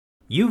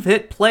You've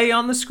hit play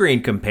on the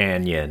Screen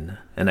Companion,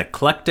 an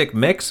eclectic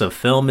mix of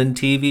film and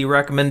TV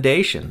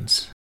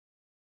recommendations.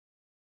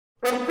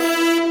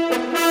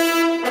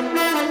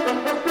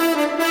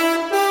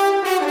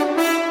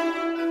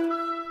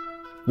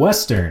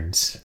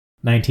 Westerns.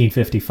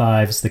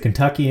 1955's The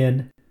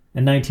Kentuckian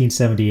and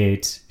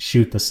 1978's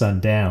Shoot the Sun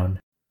Down.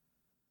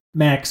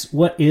 Max,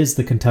 what is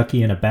The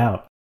Kentuckian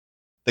about?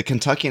 The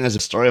Kentuckian is a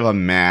story of a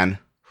man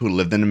who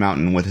lived in a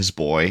mountain with his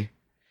boy,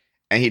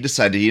 and he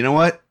decided, you know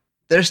what?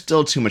 There's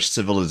still too much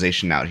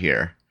civilization out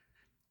here.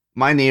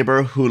 My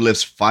neighbor, who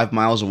lives 5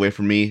 miles away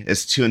from me,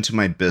 is too into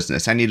my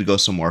business. I need to go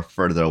somewhere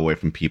further away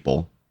from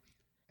people.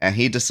 And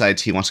he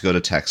decides he wants to go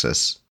to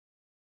Texas.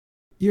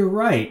 You're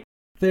right.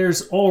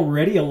 There's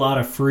already a lot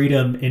of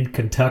freedom in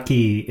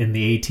Kentucky in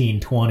the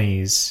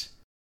 1820s.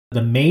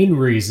 The main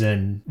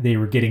reason they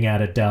were getting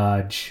out of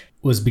Dodge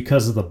was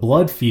because of the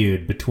blood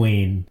feud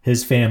between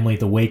his family,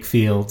 the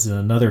Wakefields, and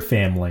another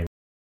family.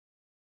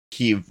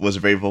 He was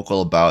very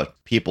vocal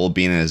about people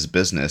being in his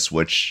business,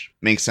 which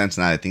makes sense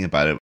now that I think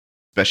about it,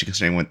 especially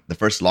considering when the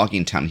first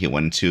logging town he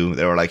went to,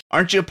 they were like,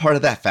 aren't you a part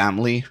of that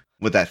family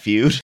with that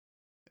feud?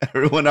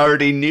 Everyone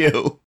already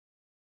knew.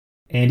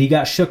 And he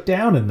got shook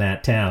down in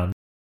that town.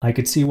 I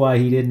could see why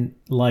he didn't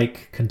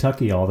like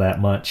Kentucky all that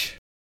much.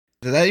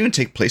 Did that even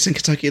take place in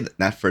Kentucky,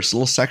 that first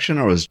little section,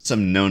 or was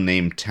some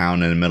no-name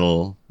town in the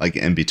middle, like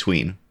in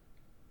between?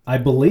 I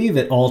believe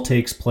it all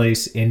takes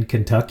place in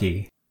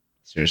Kentucky.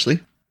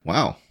 Seriously?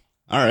 Wow.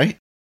 All right.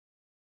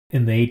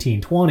 In the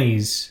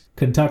 1820s,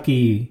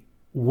 Kentucky,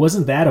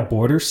 wasn't that a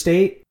border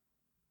state?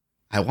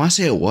 I want to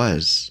say it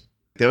was.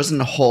 There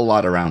wasn't a whole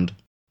lot around.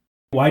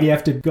 Why do you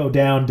have to go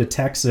down to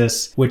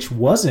Texas, which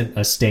wasn't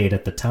a state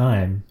at the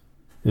time?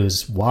 It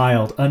was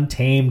wild,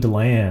 untamed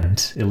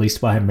land, at least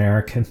by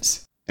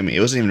Americans. I mean, it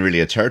wasn't even really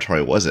a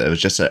territory, was it? It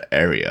was just an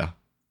area.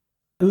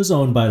 It was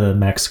owned by the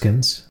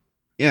Mexicans.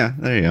 Yeah,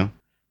 there you go.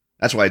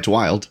 That's why it's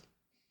wild.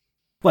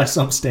 By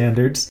some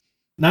standards.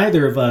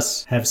 Neither of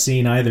us have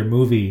seen either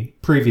movie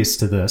previous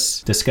to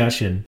this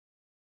discussion.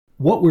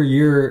 What were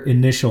your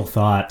initial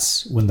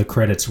thoughts when the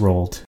credits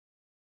rolled?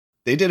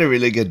 They did a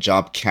really good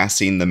job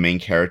casting the main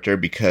character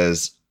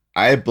because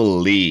I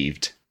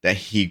believed that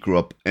he grew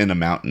up in a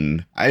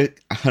mountain. I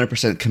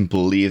 100% can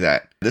believe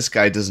that this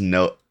guy doesn't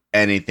know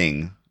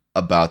anything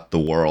about the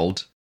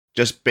world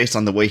just based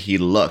on the way he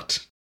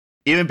looked.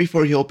 Even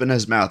before he opened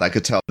his mouth, I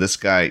could tell this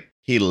guy,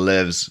 he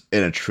lives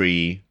in a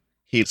tree.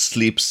 He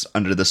sleeps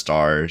under the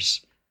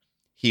stars.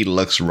 He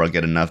looks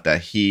rugged enough that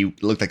he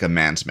looked like a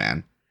man's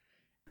man.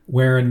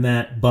 Wearing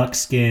that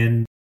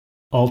buckskin.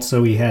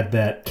 Also, he had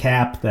that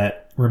cap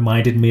that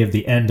reminded me of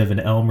the end of an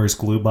Elmer's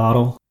glue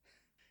bottle.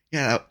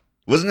 Yeah,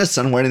 wasn't his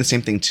son wearing the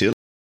same thing too?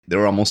 They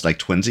were almost like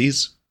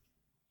twinsies.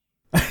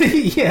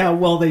 Yeah,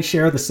 well, they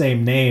share the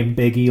same name,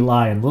 Big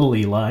Eli and Little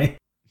Eli.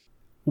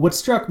 What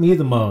struck me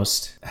the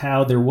most,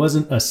 how there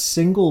wasn't a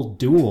single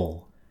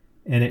duel.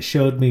 And it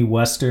showed me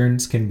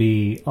Westerns can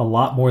be a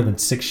lot more than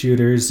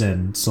six-shooters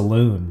and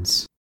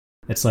saloons.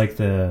 It's like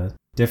the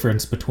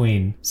difference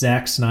between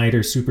Zack Snyder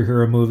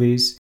superhero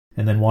movies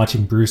and then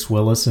watching Bruce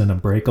Willis in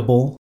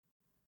Unbreakable.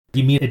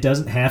 You mean it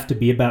doesn't have to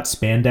be about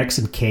spandex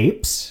and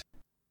capes?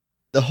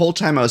 The whole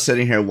time I was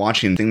sitting here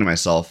watching, thinking to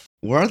myself,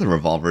 where are the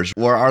revolvers?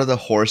 Where are the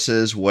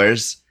horses?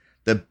 Where's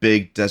the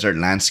big desert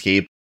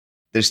landscape?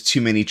 There's too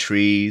many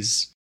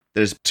trees.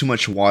 There's too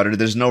much water.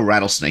 There's no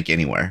rattlesnake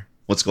anywhere.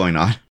 What's going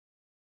on?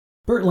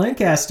 Burt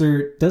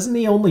Lancaster, doesn't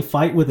he only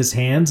fight with his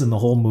hands in the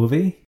whole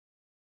movie?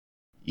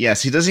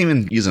 Yes, he doesn't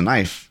even use a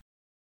knife.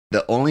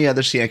 The only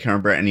other scene I can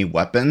remember any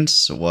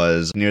weapons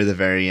was near the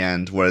very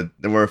end where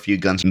there were a few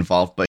guns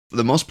involved, but for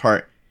the most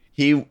part,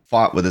 he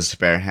fought with his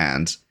bare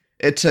hands.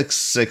 It took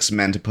 6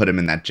 men to put him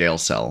in that jail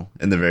cell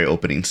in the very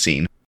opening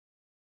scene.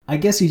 I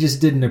guess he just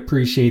didn't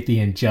appreciate the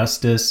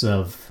injustice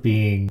of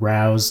being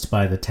roused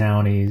by the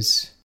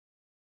townies.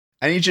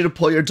 I need you to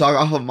pull your dog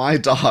off of my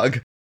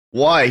dog.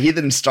 Why? He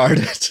didn't start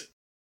it.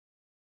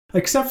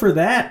 Except for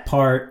that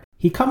part,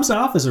 he comes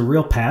off as a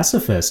real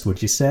pacifist,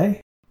 would you say?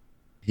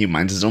 He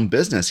minds his own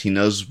business. He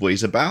knows what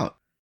he's about.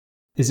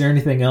 Is there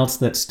anything else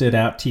that stood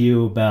out to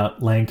you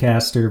about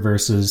Lancaster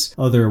versus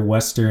other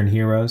Western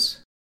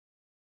heroes?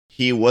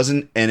 He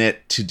wasn't in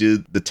it to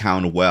do the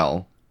town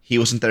well. He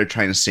wasn't there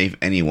trying to save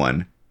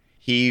anyone.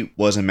 He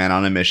was a man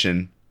on a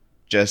mission.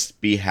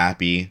 Just be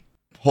happy.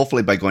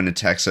 Hopefully by going to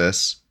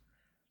Texas.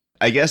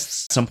 I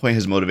guess at some point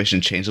his motivation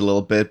changed a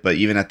little bit, but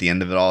even at the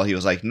end of it all, he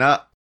was like, nah,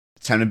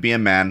 it's time to be a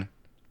man.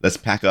 Let's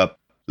pack up.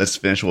 Let's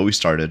finish what we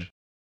started.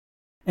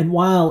 And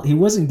while he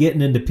wasn't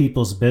getting into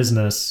people's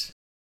business,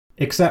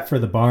 except for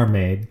the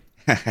barmaid,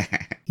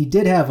 he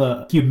did have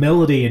a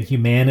humility and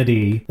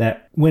humanity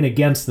that went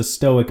against the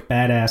stoic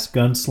badass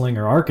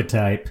gunslinger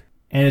archetype.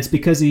 And it's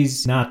because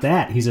he's not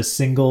that. He's a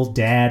single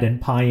dad and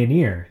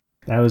pioneer.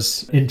 That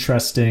was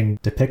interesting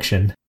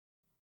depiction.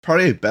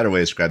 Probably a better way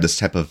to describe this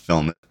type of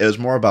film. It was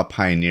more about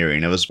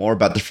pioneering. It was more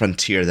about the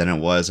frontier than it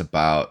was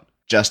about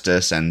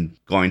justice and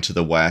going to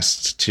the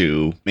West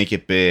to make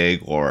it big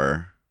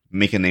or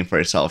make a name for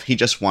itself. He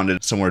just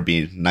wanted somewhere to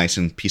be nice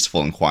and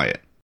peaceful and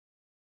quiet.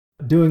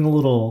 Doing a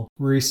little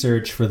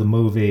research for the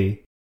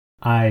movie,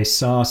 I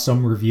saw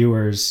some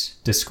reviewers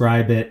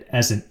describe it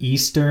as an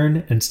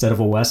Eastern instead of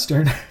a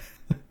Western.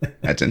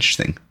 That's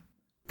interesting.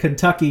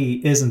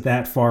 Kentucky isn't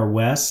that far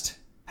west.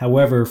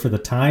 However, for the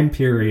time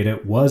period,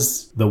 it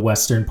was the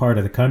western part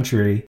of the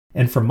country.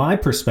 And from my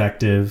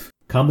perspective,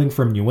 coming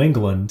from New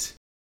England,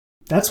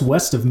 that's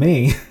west of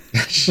me.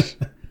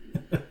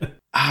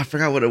 I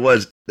forgot what it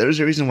was. There's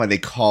a reason why they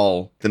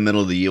call the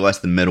middle of the U.S.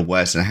 the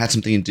Midwest, and it had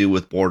something to do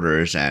with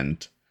borders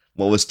and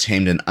what was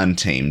tamed and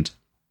untamed.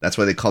 That's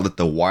why they called it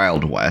the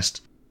Wild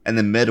West. And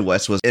the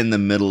Midwest was in the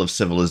middle of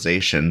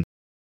civilization.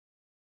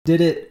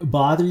 Did it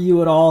bother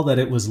you at all that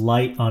it was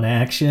light on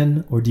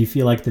action, or do you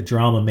feel like the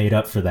drama made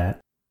up for that?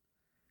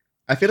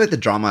 I feel like the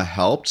drama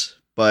helped,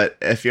 but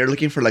if you're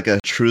looking for like a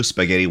true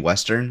spaghetti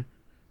western,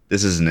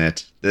 this isn't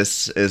it.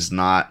 This is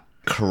not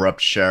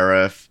corrupt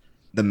sheriff.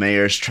 The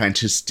mayor's trying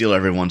to steal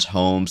everyone's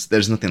homes.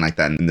 There's nothing like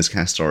that in this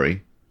kind of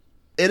story.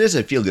 It is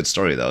a feel-good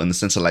story, though, in the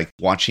sense of like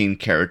watching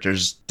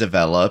characters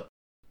develop.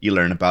 You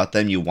learn about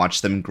them, you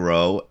watch them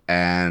grow,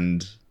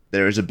 and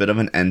there is a bit of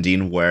an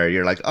ending where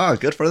you're like, oh,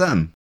 good for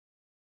them.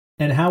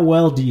 And how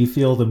well do you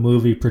feel the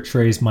movie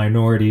portrays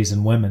minorities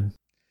and women?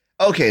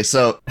 Okay,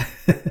 so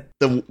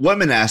the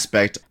women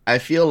aspect, I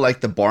feel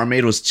like the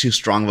barmaid was too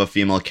strong of a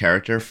female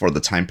character for the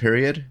time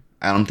period.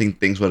 I don't think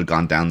things would have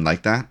gone down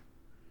like that.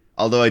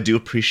 Although I do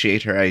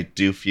appreciate her, I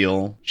do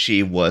feel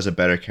she was a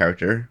better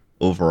character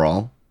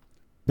overall.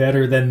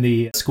 Better than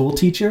the school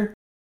teacher?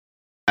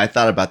 I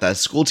thought about that.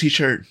 School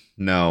teacher,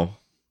 no.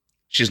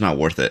 She's not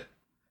worth it.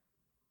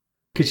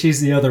 Because she's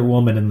the other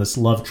woman in this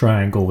love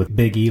triangle with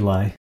Big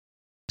Eli.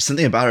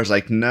 Something about her is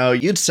like, no,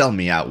 you'd sell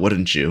me out,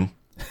 wouldn't you?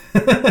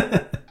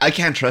 I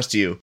can't trust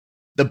you.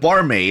 The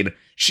barmaid,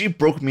 she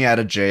broke me out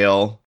of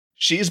jail.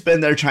 She's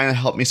been there trying to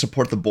help me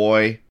support the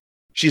boy.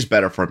 She's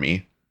better for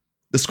me.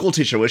 The school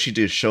teacher, what'd she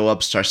do? Show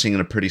up, start singing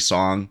a pretty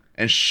song,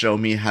 and show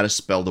me how to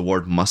spell the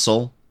word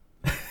muscle?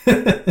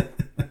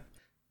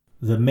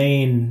 The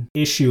main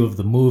issue of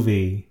the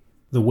movie,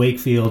 the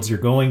Wakefields are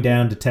going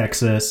down to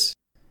Texas,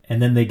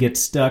 and then they get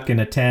stuck in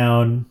a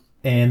town,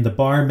 and the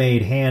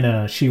barmaid,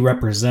 Hannah, she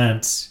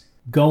represents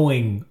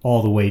going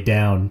all the way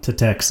down to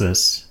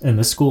Texas, and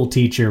the school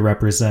teacher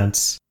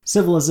represents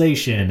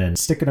civilization and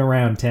sticking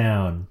around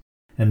town,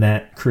 and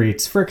that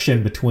creates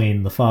friction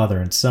between the father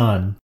and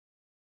son.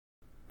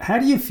 How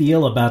do you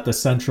feel about the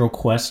central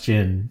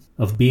question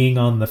of being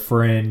on the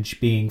fringe,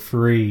 being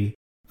free,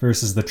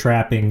 versus the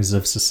trappings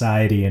of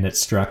society and its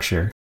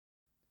structure?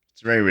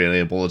 It's very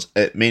relatable.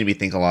 It made me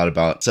think a lot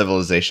about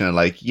civilization and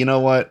like, you know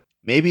what?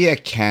 Maybe I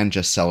can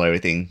just sell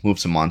everything, move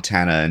to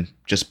Montana, and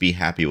just be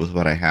happy with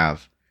what I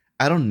have.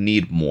 I don't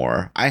need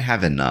more. I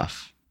have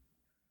enough.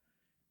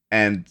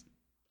 And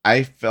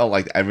I felt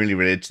like I really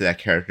related to that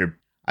character.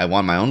 I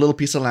want my own little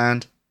piece of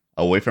land,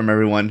 away from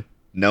everyone,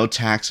 no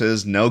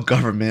taxes, no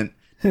government,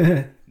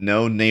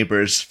 no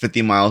neighbors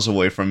 50 miles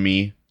away from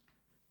me.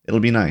 It'll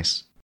be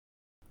nice.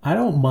 I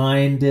don't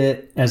mind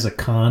it as a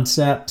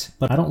concept,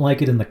 but I don't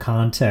like it in the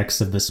context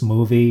of this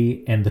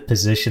movie and the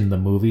position the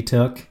movie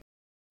took.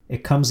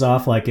 It comes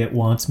off like it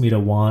wants me to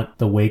want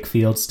the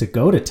Wakefields to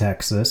go to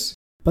Texas,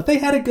 but they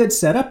had a good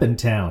setup in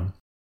town.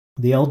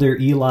 The elder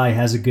Eli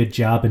has a good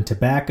job in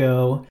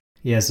tobacco,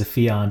 he has a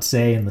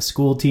fiancée and the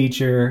school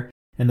teacher,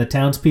 and the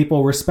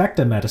townspeople respect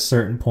him at a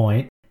certain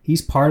point.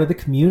 He's part of the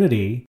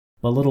community,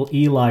 but little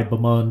Eli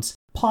bemoans,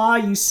 "Pa,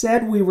 you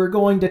said we were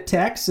going to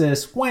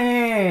Texas,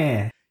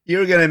 wah!"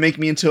 You're gonna make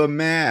me into a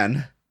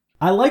man.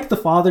 I like the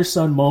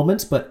father-son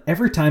moments, but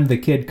every time the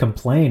kid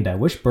complained, I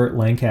wish Burt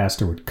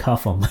Lancaster would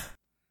cuff him.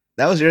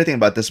 That was the other thing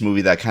about this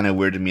movie that kind of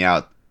weirded me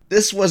out.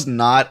 This was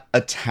not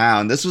a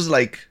town. This was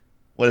like,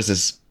 what is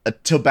this? A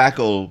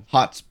tobacco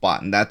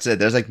hotspot, and that's it.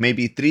 There's like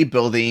maybe 3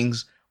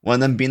 buildings, one of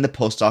them being the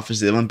post office,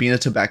 the other one being a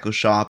tobacco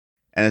shop,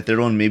 and the third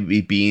one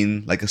maybe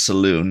being like a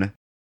saloon.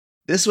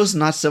 This was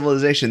not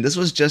civilization. This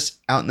was just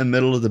out in the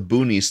middle of the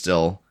boonies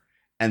still.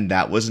 And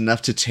that was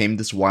enough to tame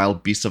this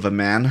wild beast of a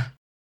man?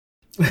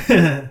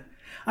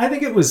 I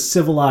think it was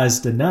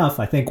civilized enough.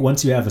 I think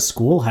once you have a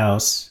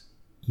schoolhouse,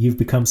 you've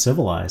become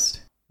civilized.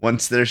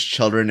 Once there's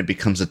children, it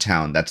becomes a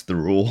town. That's the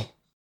rule.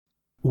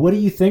 What do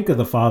you think of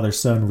the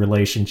father-son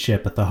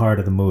relationship at the heart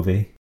of the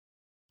movie?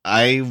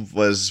 I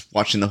was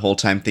watching the whole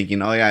time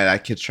thinking, oh yeah,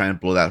 that kid's trying to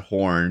blow that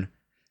horn.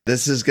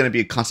 This is going to be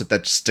a concept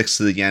that sticks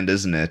to the end,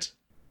 isn't it?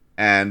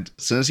 And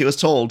as soon as he was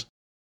told,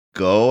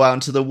 go out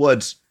into the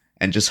woods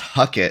and just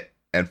huck it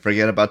and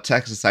forget about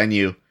Texas, I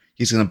knew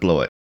he's going to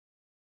blow it.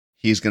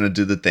 He's going to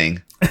do the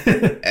thing.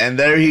 And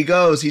there he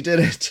goes. He did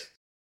it.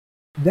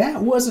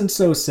 That wasn't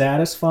so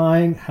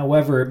satisfying.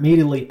 However,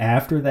 immediately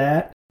after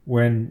that,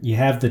 when you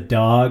have the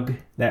dog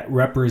that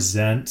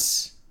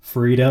represents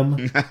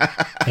freedom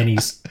and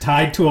he's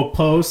tied to a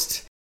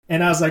post,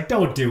 and I was like,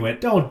 don't do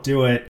it. Don't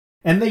do it.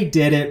 And they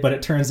did it, but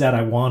it turns out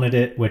I wanted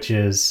it, which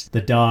is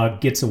the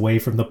dog gets away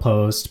from the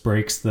post,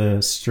 breaks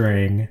the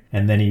string,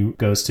 and then he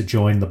goes to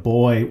join the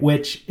boy,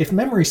 which, if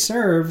memory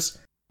serves,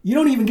 you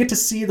don't even get to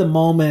see the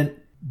moment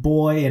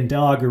boy and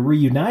dog are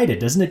reunited.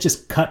 Doesn't it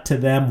just cut to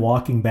them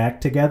walking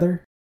back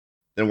together?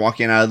 They're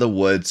walking out of the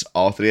woods,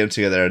 all three of them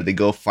together. They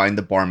go find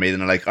the barmaid and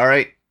they're like, all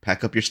right,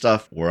 pack up your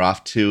stuff. We're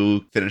off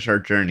to finish our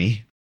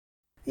journey.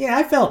 Yeah,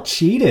 I felt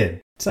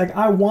cheated. It's like,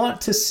 I want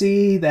to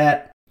see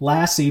that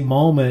Lassie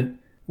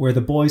moment where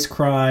the boy's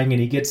crying and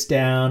he gets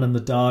down and the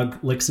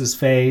dog licks his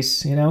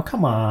face. You know,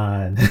 come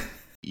on.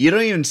 You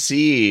don't even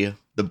see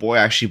the boy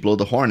actually blow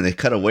the horn. They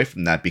cut away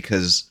from that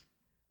because,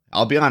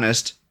 I'll be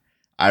honest,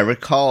 I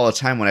recall a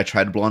time when I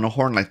tried to blow on a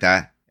horn like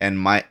that and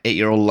my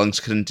 8-year-old lungs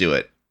couldn't do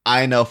it.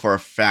 I know for a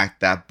fact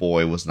that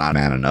boy was not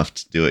man enough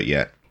to do it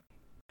yet.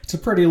 It's a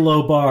pretty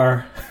low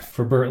bar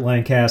for Burt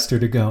Lancaster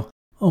to go,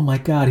 oh my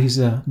God, he's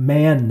a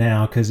man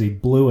now because he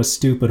blew a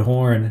stupid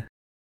horn.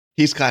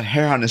 He's got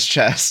hair on his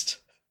chest.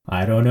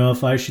 I don't know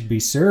if I should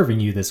be serving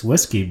you this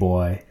whiskey,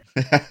 boy.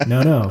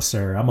 No,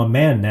 sir, I'm a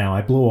man now.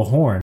 I blew a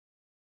horn.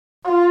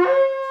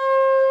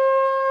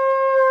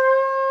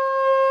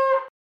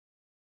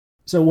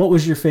 So what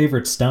was your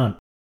favorite stunt?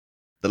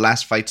 The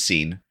last fight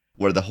scene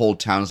where the whole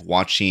town's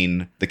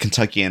watching the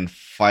Kentuckian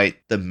fight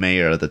the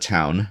mayor of the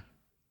town.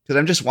 Because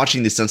I'm just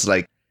watching these stunts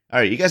like, all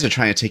right, you guys are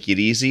trying to take it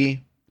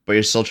easy, but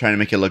you're still trying to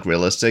make it look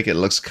realistic. It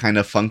looks kind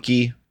of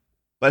funky.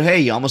 But hey,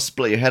 you almost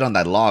split your head on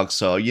that log,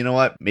 so you know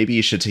what? Maybe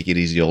you should take it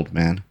easy, old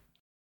man.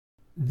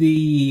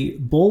 The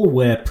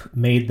bullwhip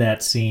made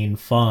that scene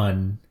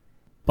fun,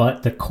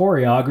 but the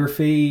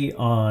choreography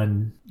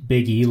on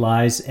Big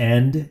Eli's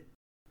end,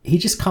 he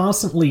just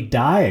constantly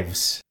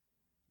dives.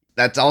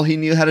 That's all he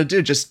knew how to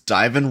do, just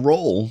dive and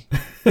roll.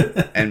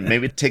 And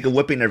maybe take a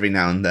whipping every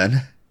now and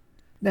then.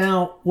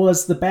 Now,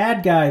 was the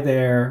bad guy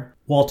there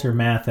Walter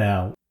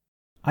Matthau?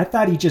 I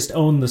thought he just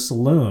owned the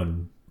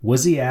saloon.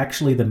 Was he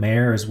actually the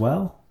mayor as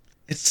well?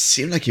 It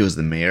seemed like he was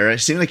the mayor. It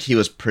seemed like he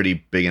was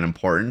pretty big and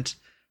important.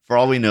 For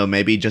all we know,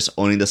 maybe just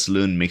owning the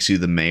saloon makes you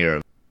the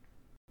mayor.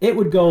 It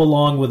would go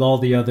along with all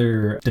the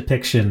other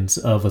depictions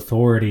of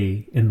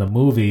authority in the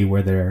movie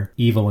where they're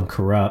evil and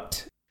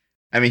corrupt.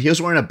 I mean, he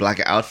was wearing a black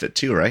outfit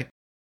too, right?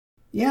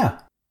 Yeah.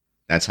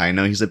 That's how I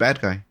know he's a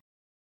bad guy.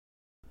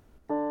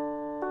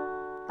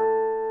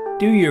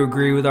 Do you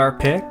agree with our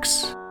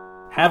picks?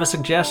 Have a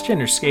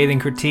suggestion or scathing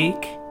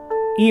critique?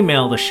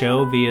 Email the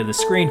show via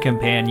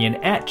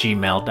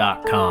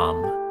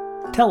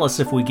thescreencompanion@gmail.com. Tell us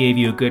if we gave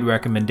you a good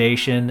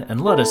recommendation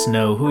and let us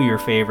know who your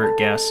favorite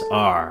guests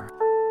are.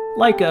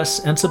 Like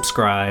us and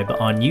subscribe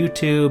on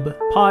YouTube,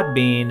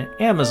 Podbean,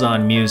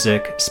 Amazon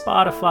Music,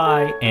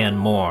 Spotify, and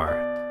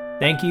more.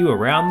 Thank you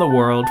around the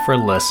world for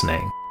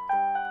listening.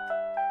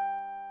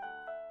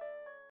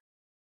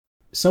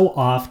 So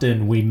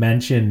often we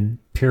mention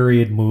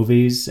period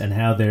movies and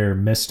how their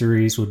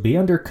mysteries would be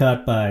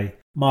undercut by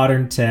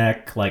modern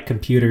tech like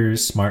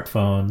computers,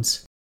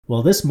 smartphones.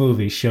 Well, this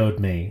movie showed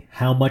me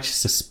how much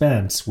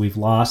suspense we've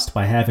lost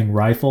by having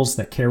rifles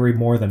that carry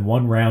more than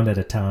one round at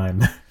a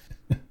time.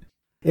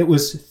 It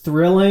was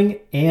thrilling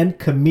and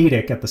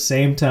comedic at the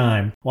same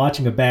time,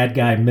 watching a bad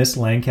guy miss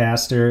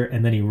Lancaster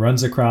and then he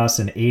runs across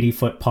an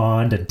 80-foot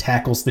pond and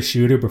tackles the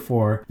shooter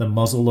before the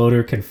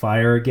muzzleloader can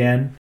fire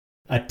again.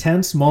 A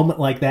tense moment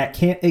like that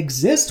can't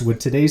exist with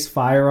today's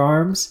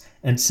firearms,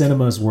 and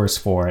cinema's worse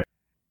for it.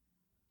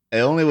 It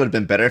only would have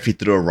been better if he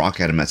threw a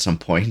rock at him at some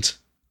point.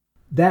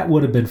 That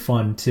would have been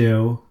fun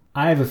too.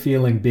 I have a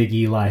feeling Big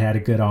Eli had a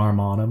good arm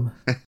on him.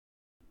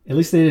 At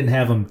least they didn't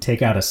have him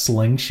take out a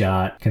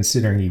slingshot,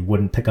 considering he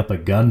wouldn't pick up a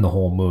gun the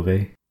whole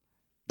movie.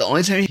 The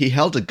only time he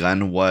held a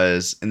gun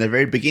was in the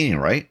very beginning,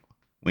 right?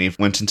 When he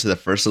went into the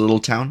first little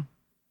town.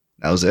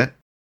 That was it.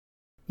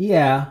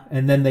 Yeah,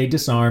 and then they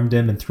disarmed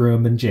him and threw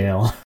him in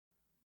jail.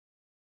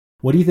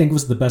 What do you think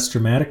was the best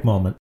dramatic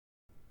moment?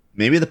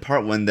 Maybe the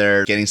part when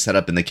they're getting set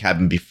up in the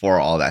cabin before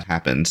all that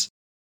happens.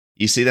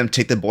 You see them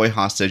take the boy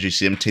hostage, you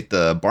see them take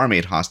the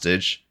barmaid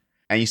hostage,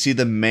 and you see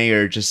the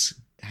mayor just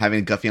having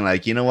a gut feeling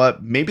like, you know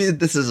what, maybe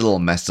this is a little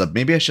messed up.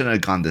 Maybe I shouldn't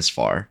have gone this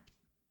far.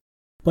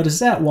 But is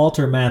that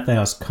Walter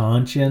Matthau's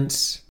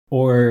conscience,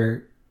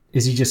 or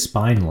is he just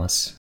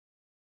spineless?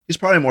 He's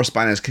probably more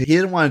spineless because he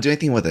didn't want to do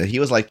anything with it. He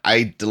was like,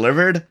 I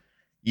delivered.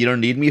 You don't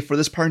need me for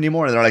this part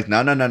anymore. And they're like,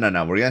 no.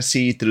 We're going to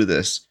see you through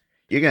this.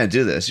 You're going to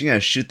do this. You're going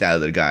to shoot that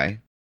other guy.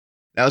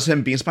 That was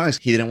him being spineless.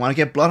 He didn't want to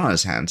get blood on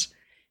his hands.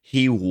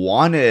 He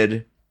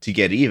wanted to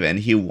get even.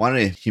 He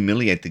wanted to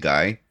humiliate the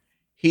guy.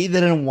 He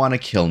didn't want to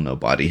kill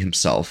nobody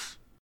himself.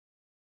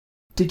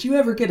 Did you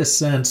ever get a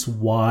sense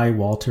why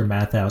Walter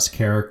Matthau's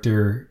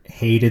character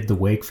hated the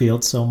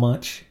Wakefield so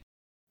much?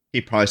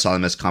 He probably saw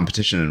them as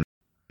competition and,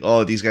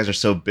 oh, these guys are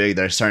so big,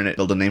 they're starting to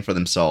build a name for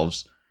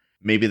themselves.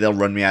 Maybe they'll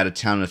run me out of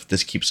town if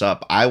this keeps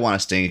up. I want to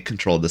stay in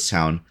control of this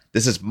town.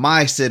 This is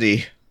my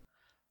city.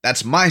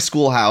 That's my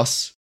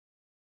schoolhouse.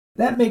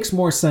 That makes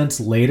more sense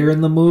later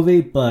in the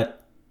movie,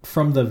 but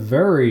from the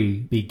very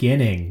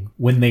beginning,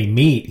 when they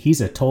meet,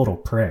 he's a total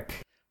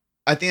prick.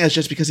 I think that's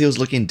just because he was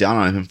looking down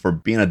on him for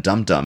being a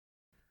dum-dum.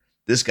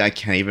 This guy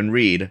can't even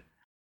read.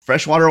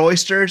 Freshwater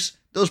oysters?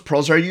 Those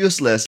pearls are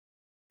useless.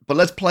 But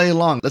let's play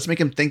along. Let's make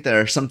him think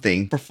they're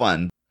something for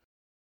fun.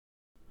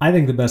 I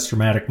think the best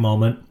dramatic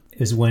moment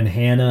is when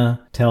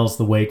Hannah tells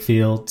the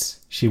Wakefields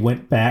she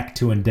went back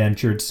to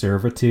indentured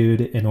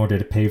servitude in order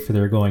to pay for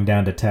their going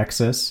down to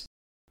Texas.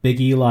 Big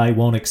Eli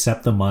won't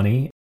accept the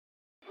money.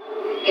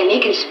 They're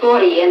making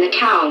sport of you in the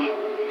town.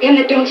 Them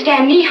that don't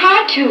stand knee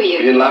high to you.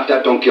 Being laughed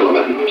at don't kill a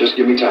man. Just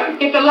give me time.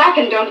 If the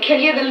laughing don't kill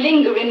you, the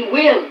lingering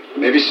will.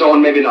 Maybe so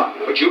and maybe not.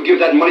 But you give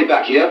that money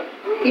back here.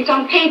 It's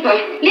on paper.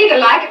 Legal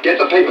like. Get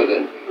the paper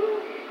then.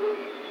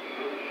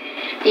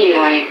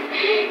 Eli,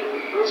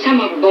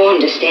 some are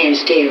born to stand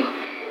still.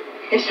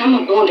 And some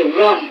are born to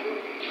run.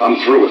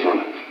 I'm through with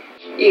running.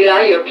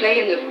 Eli, you're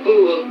playing the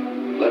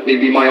fool. Let me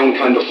be my own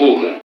kind of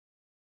fool then.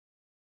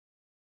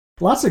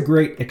 Lots of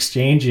great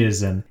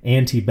exchanges and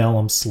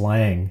antebellum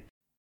slang.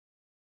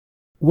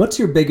 What's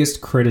your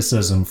biggest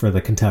criticism for the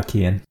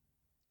Kentuckian?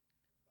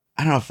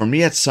 I don't know, for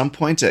me at some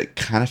points it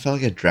kind of felt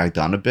like it dragged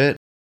on a bit.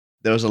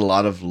 There was a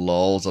lot of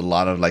lulls, a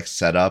lot of like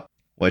setup,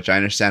 which I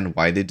understand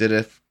why they did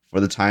it for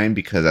the time,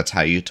 because that's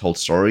how you told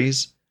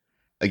stories.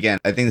 Again,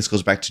 I think this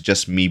goes back to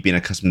just me being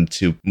accustomed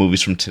to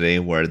movies from today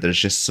where there's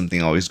just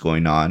something always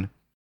going on.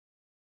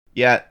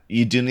 Yeah,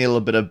 you do need a little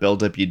bit of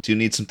build-up, you do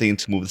need something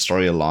to move the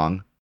story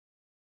along.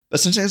 But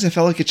sometimes I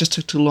felt like it just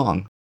took too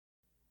long.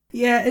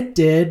 Yeah, it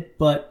did,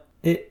 but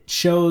it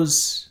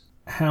shows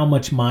how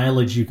much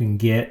mileage you can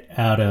get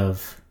out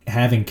of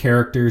having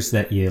characters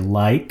that you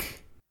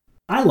like.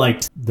 I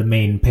liked the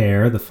main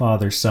pair, the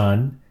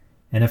father-son,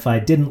 and if I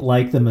didn't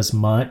like them as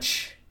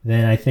much,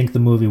 then I think the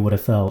movie would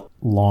have felt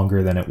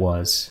longer than it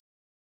was.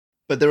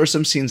 But there were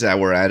some scenes that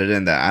were added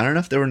in that I don't know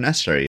if they were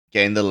necessary.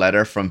 Getting the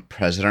letter from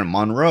President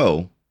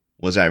Monroe,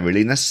 was that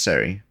really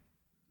necessary?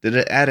 Did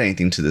it add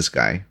anything to this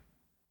guy?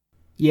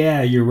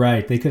 Yeah, you're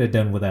right. They could have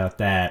done without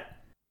that.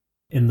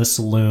 In the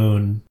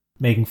saloon,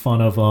 making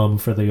fun of him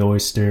for the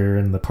oyster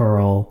and the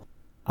pearl.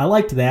 I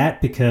liked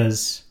that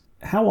because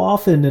how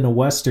often in a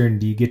Western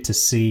do you get to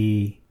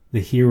see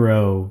the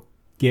hero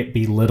get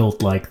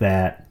belittled like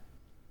that?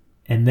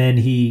 And then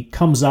he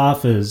comes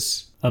off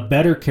as a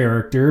better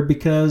character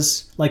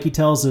because, like he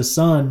tells his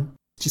son,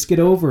 just get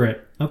over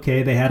it.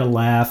 Okay, they had a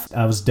laugh.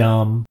 I was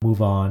dumb.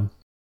 Move on.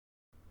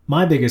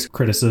 My biggest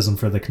criticism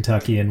for the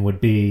Kentuckian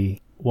would be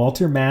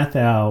Walter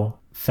Matthau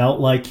felt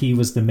like he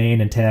was the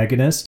main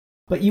antagonist,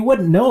 but you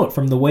wouldn't know it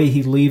from the way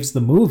he leaves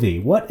the movie.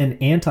 What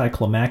an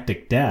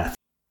anticlimactic death.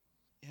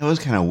 It was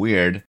kind of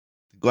weird.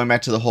 Going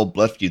back to the whole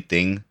blood feud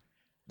thing,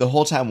 the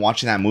whole time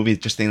watching that movie,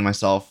 just thinking to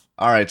myself,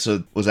 alright,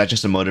 so was that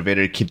just a motivator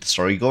to keep the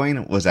story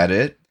going? Was that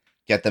it?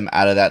 Get them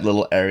out of that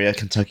little area,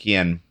 Kentucky,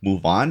 and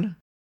move on?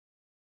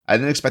 I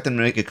didn't expect them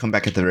to make a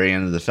comeback at the very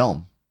end of the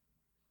film.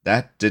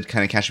 That did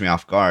kind of catch me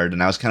off guard,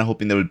 and I was kind of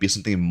hoping there would be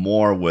something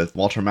more with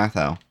Walter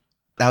Matthau.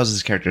 That was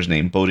his character's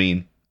name,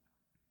 Bodine.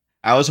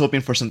 I was hoping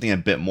for something a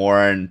bit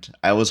more, and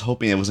I was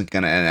hoping it wasn't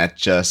going to end at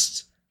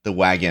just the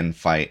wagon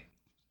fight.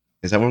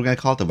 Is that what we're going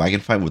to call it? The wagon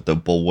fight with the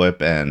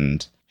bullwhip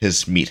and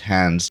his meat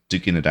hands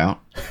duking it out?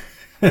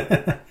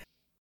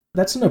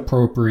 That's an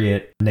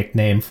appropriate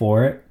nickname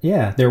for it.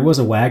 Yeah, there was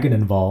a wagon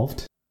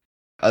involved.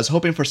 I was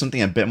hoping for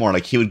something a bit more,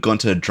 like he would go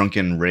into a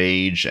drunken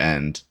rage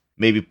and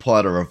maybe pull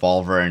out a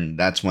revolver, and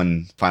that's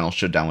when final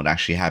showdown would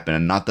actually happen,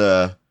 and not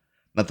the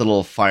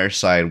little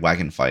fireside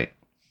wagon fight.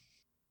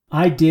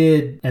 I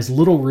did as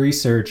little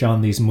research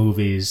on these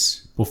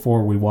movies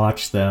before we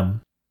watched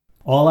them.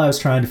 All I was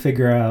trying to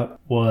figure out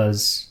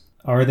was,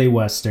 are they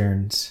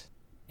Westerns?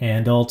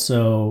 And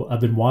also, I've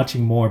been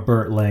watching more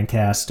Burt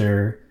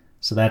Lancaster,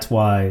 so that's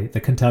why the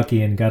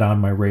Kentuckian got on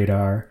my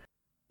radar.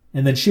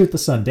 And then Shoot the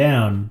Sun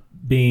Down,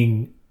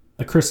 being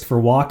a Christopher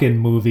Walken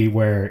movie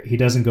where he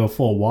doesn't go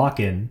full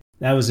Walken,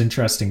 that was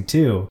interesting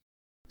too.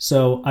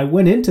 So I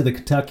went into the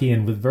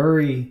Kentuckian with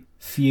very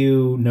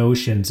few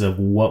notions of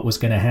what was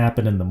going to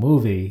happen in the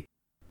movie.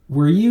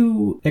 Were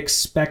you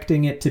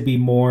expecting it to be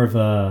more of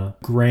a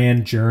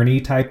grand journey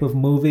type of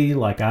movie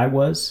like I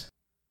was?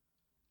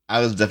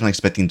 I was definitely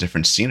expecting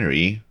different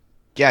scenery.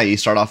 Yeah, you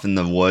start off in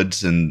the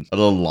woods in a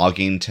little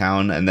logging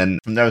town, and then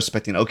from there I was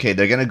expecting, okay,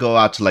 they're going to go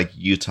out to like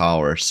Utah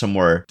or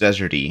somewhere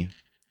deserty.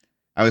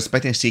 I was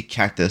expecting to see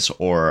cactus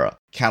or a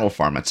cattle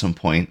farm at some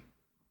point,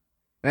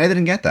 and I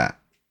didn't get that.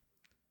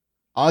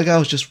 All I got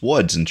was just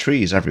woods and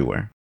trees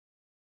everywhere.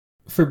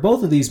 For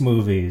both of these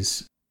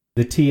movies,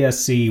 the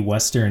TSC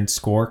Western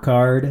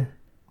scorecard,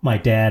 my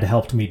dad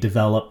helped me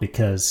develop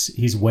because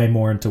he's way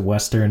more into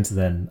Westerns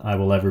than I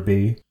will ever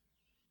be.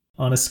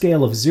 On a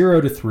scale of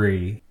 0 to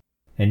 3,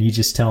 and you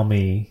just tell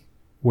me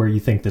where you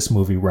think this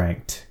movie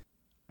ranked.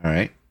 All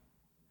right.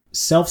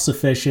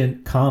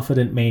 Self-sufficient,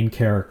 confident main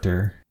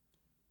character.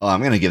 Oh, I'm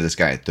going to give this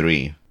guy a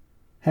 3.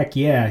 Heck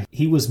yeah,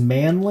 he was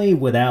manly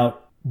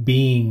without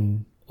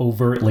being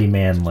overtly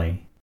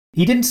manly.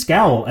 He didn't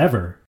scowl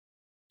ever.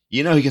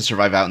 You know he can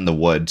survive out in the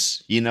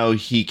woods. You know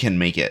he can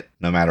make it,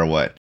 no matter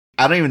what.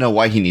 I don't even know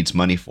why he needs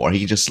money for. He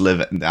can just live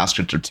in the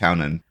outskirts of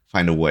town and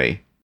find a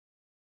way.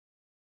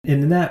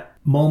 In that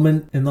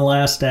moment in the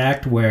last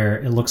act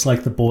where it looks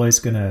like the boy's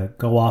gonna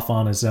go off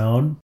on his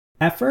own,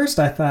 at first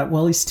I thought,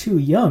 well, he's too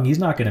young, he's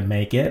not gonna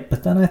make it.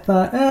 But then I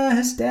thought,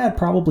 his dad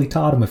probably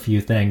taught him a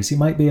few things. He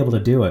might be able to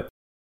do it.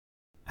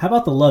 How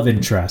about the love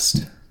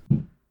interest?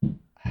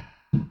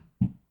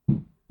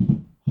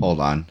 Hold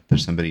on,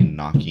 there's somebody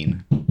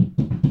knocking.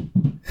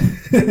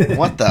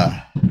 What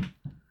the?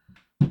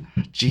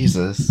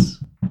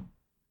 Jesus.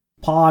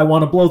 Pa, I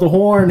want to blow the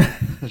horn.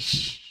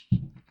 It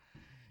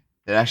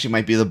actually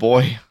might be the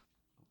boy.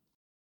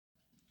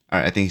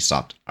 Alright, I think he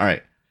stopped.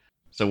 Alright.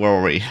 So where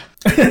were we?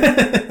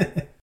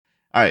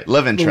 Alright,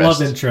 love interest.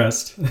 Love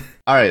interest.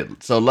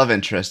 Alright, so love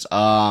interest.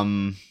 Are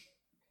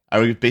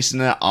we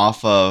basing it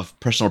off of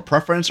personal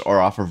preference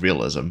or off of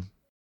realism?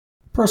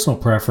 Personal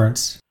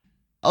preference.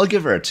 I'll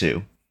give her a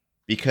 2.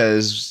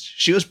 Because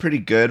she was pretty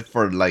good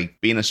for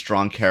like being a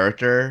strong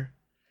character,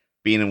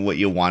 being what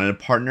you wanted a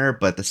partner,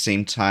 but at the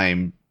same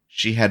time,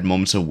 she had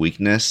moments of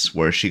weakness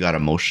where she got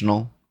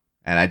emotional,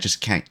 and I just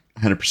can't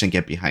 100%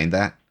 get behind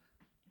that.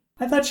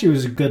 I thought she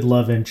was a good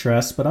love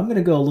interest, but I'm going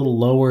to go a little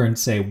lower and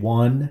say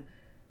 1,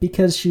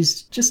 because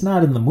she's just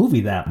not in the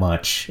movie that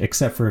much,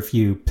 except for a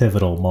few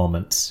pivotal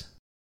moments.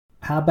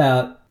 How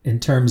about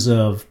in terms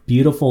of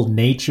beautiful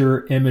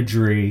nature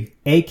imagery,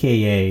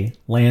 aka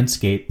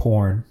landscape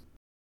porn?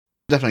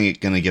 Definitely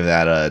going to give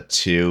that a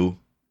 2.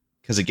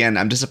 Because again,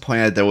 I'm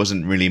disappointed that there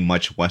wasn't really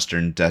much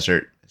western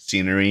desert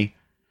scenery.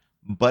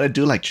 But I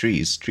do like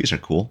trees. Trees are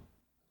cool.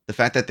 The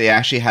fact that they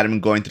actually had them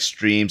going through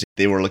streams,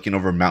 they were looking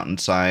over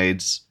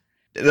mountainsides.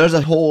 There's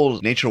a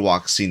whole nature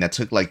walk scene that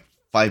took like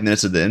 5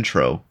 minutes of the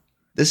intro.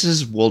 This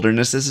is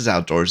wilderness. This is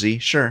outdoorsy.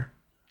 Sure.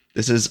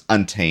 This is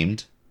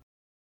untamed.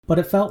 But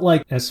it felt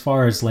like, as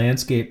far as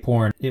landscape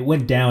porn, it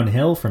went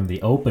downhill from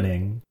the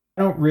opening.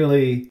 I don't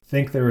really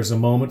think there was a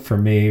moment for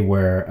me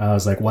where I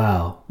was like,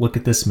 wow, look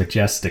at this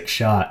majestic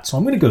shot. So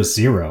I'm going to go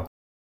 0.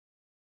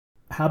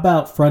 How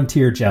about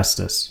frontier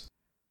justice?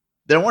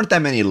 There weren't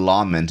that many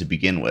lawmen to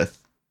begin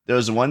with. There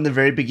was one in the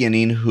very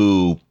beginning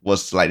who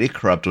was slightly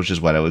corrupt, which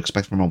is what I would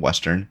expect from a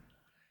Western.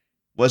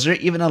 Was there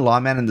even a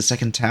lawman in the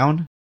second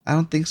town? I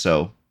don't think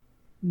so.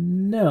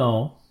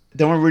 No.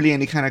 There weren't really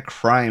any kind of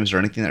crimes or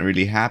anything that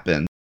really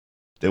happened.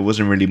 There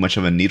wasn't really much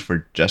of a need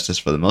for justice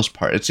for the most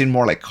part. It seemed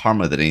more like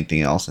karma than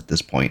anything else at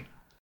this point.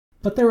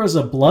 But there was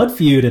a blood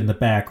feud in the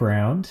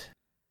background.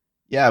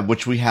 Yeah,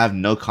 which we have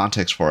no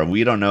context for.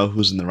 We don't know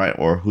who's in the right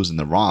or who's in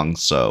the wrong,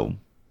 so...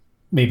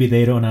 Maybe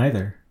they don't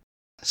either.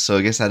 So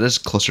I guess that is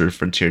closer to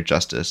frontier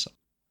justice.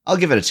 I'll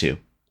give it a 2.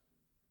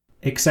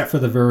 Except for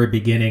the very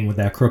beginning with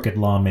that crooked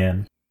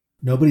lawman.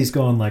 Nobody's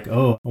going like,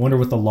 oh, I wonder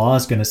what the law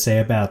is going to say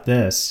about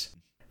this.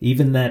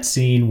 Even that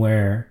scene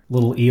where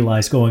little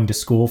Eli's going to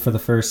school for the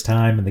first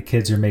time and the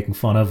kids are making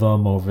fun of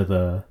him over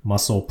the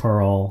muscle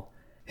pearl.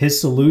 His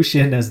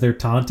solution as they're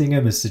taunting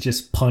him is to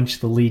just punch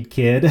the lead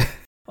kid.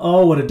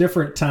 Oh, what a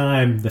different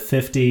time the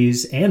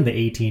 50s and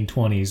the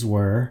 1820s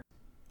were.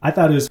 I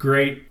thought it was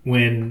great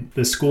when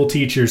the school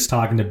teacher's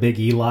talking to Big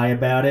Eli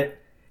about it,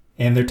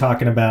 and they're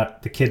talking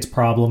about the kid's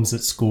problems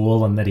at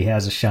school and that he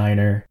has a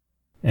shiner.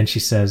 And she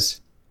says,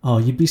 oh,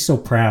 you'd be so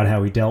proud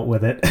how he dealt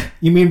with it.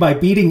 You mean by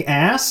beating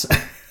ass?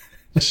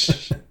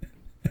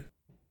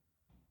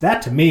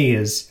 That to me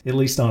is, at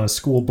least on a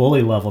school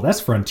bully level, that's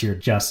frontier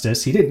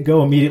justice. He didn't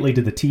go immediately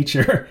to the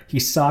teacher. He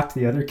socked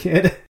the other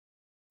kid.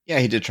 Yeah,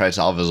 he did try to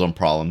solve his own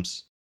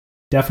problems.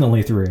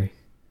 Definitely 3.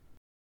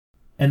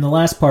 And the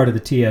last part of the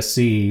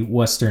TSC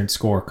Western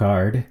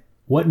scorecard,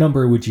 what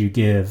number would you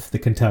give the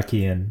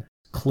Kentuckian?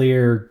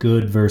 Clear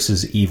good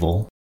versus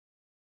evil.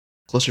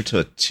 Closer to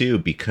a 2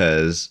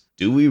 because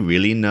do we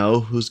really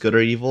know who's good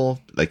or evil?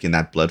 Like in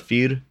that blood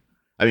feud?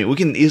 I mean, we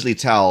can easily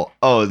tell,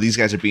 oh, these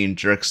guys are being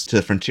jerks to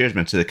the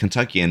frontiersman, to the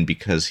Kentuckian,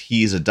 because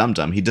he's a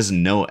dum-dum. He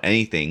doesn't know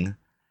anything.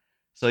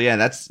 So yeah,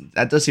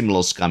 that does seem a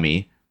little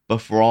scummy. But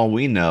for all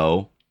we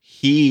know,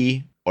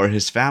 he or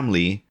his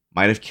family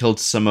might have killed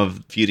some of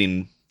the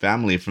feuding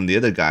family from the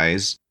other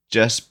guys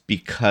just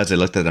because they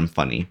looked at them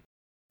funny,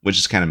 which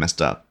is kind of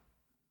messed up.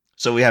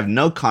 So we have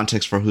no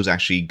context for who's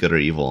actually good or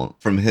evil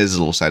from his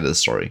little side of the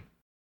story.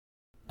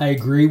 I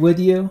agree with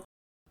you,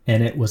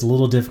 and it was a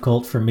little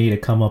difficult for me to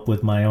come up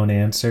with my own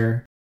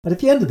answer. But at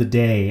the end of the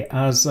day,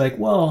 I was like,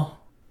 well,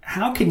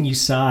 how can you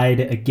side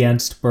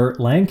against Burt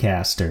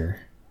Lancaster?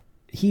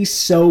 He's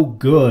so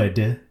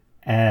good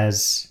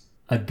as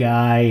a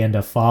guy and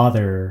a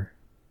father.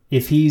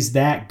 If he's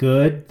that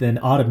good, then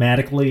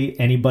automatically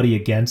anybody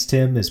against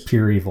him is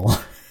pure evil.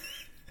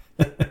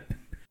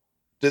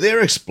 Did they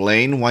ever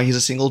explain why he's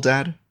a single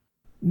dad?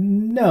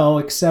 No,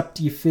 except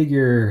you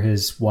figure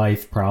his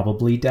wife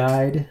probably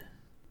died.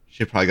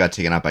 She probably got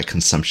taken out by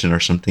consumption or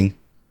something.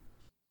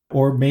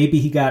 Or maybe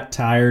he got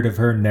tired of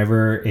her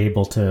never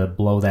able to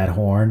blow that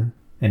horn,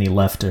 and he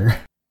left her.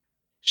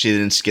 She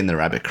didn't skin the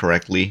rabbit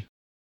correctly.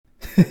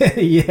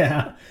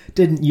 Yeah,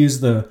 didn't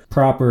use the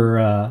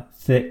proper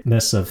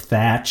thickness of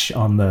thatch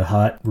on the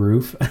hut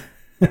roof.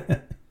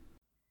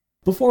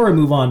 Before we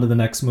move on to the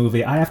next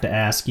movie, I have to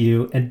ask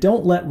you, and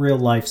don't let real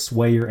life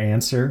sway your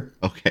answer.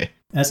 Okay.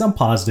 As I'm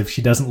positive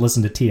she doesn't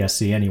listen to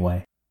TSC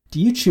anyway. Do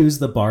you choose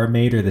the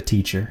barmaid or the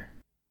teacher?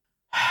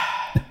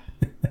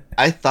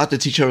 I thought the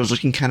teacher was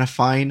looking kind of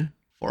fine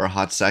for a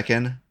hot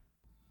second.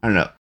 I don't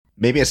know.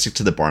 Maybe I stick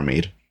to the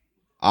barmaid.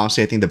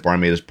 Honestly, I think the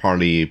barmaid is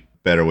probably a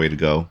better way to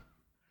go.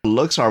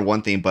 Looks are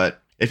one thing,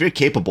 but if you're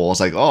capable, it's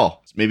like, oh,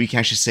 maybe you can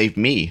actually save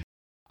me.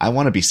 I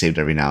want to be saved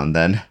every now and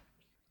then.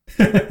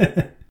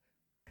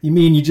 You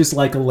mean you just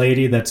like a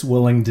lady that's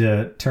willing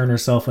to turn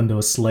herself into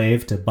a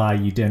slave to buy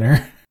you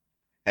dinner?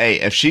 Hey,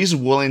 if she's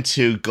willing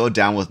to go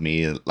down with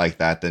me like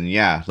that, then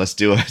yeah, let's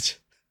do it.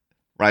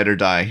 Ride or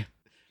die.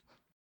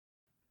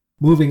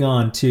 Moving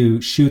on to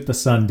Shoot the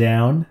Sun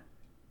Down.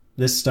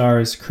 This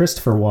stars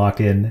Christopher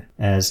Walken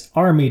as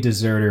Army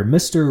deserter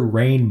Mr.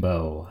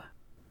 Rainbow,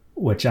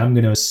 which I'm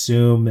going to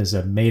assume is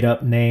a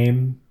made-up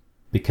name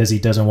because he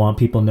doesn't want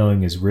people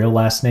knowing his real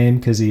last name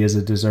because he is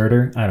a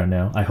deserter. I don't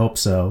know. I hope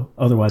so.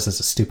 Otherwise, it's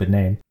a stupid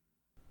name.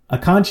 A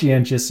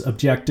conscientious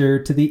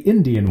objector to the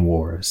Indian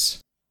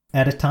Wars.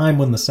 At a time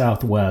when the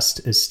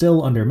Southwest is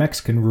still under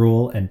Mexican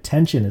rule and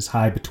tension is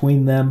high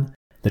between them,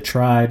 the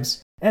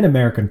tribes, and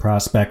American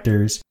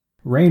prospectors,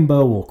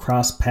 Rainbow will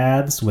cross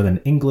paths with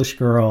an English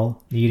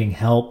girl needing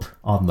help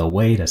on the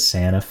way to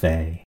Santa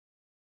Fe.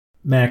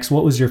 Max,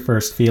 what was your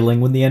first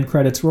feeling when the end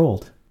credits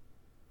rolled?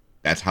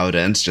 That's how it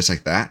ends, just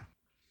like that.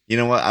 You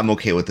know what? I'm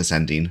okay with this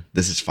ending.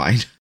 This is fine.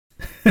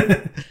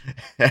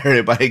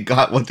 Everybody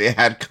got what they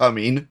had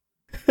coming.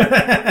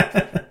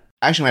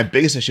 Actually, my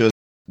biggest issue was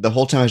the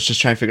whole time I was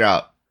just trying to figure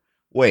out,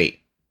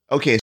 wait,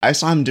 okay, I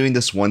saw him doing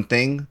this one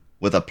thing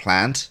with a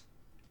plant,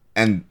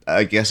 and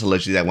I guess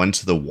allegedly that went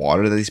to the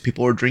water that these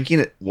people were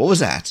drinking. What was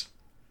that?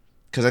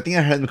 Because I think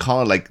I heard them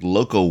call it like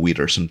loco weed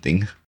or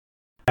something.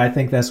 I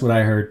think that's what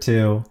I heard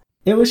too.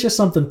 It was just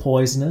something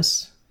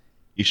poisonous.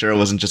 You sure it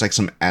wasn't just like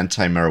some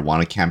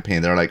anti-marijuana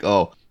campaign? They're like,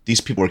 oh,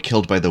 these people were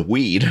killed by the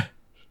weed.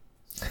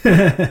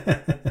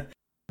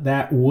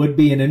 That would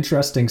be an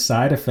interesting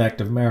side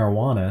effect of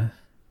marijuana.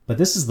 But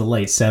this is the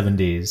late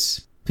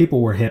 70s. People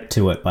were hip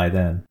to it by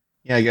then.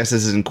 Yeah, I guess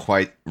this isn't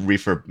quite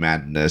reefer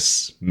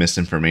madness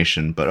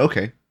misinformation, but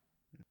okay.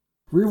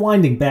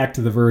 Rewinding back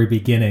to the very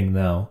beginning,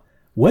 though,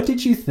 what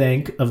did you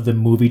think of the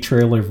movie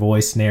trailer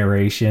voice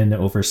narration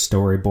over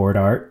storyboard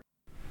art?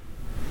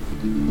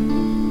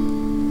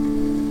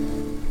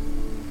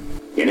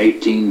 In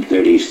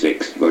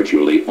 1836,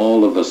 virtually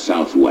all of the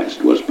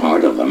Southwest was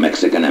part of the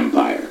Mexican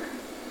Empire.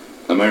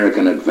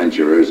 American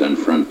adventurers and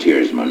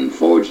frontiersmen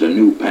forged a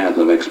new path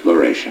of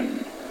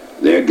exploration.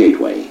 Their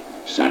gateway,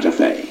 Santa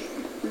Fe.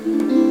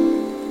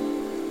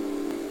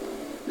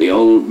 The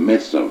old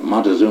myths of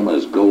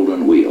Montezuma's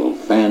Golden Wheel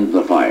fanned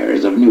the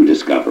fires of new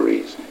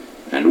discoveries,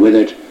 and with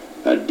it,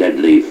 a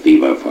deadly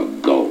fever for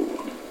gold.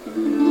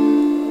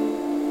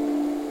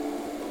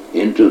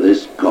 Into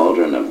this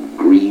cauldron of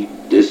greed,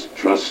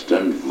 distrust,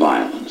 and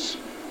violence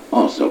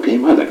also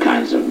came other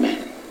kinds of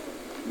men.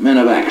 Men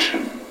of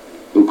action,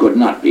 who could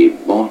not be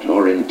bought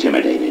or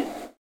intimidated.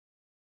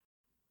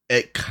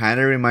 It kind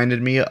of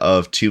reminded me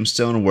of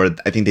Tombstone, where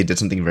I think they did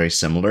something very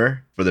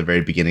similar for the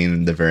very beginning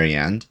and the very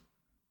end.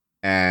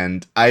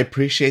 And I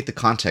appreciate the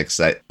context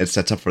that it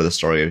sets up for the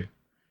story.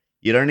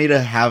 You don't need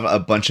to have a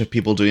bunch of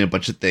people doing a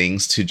bunch of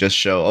things to just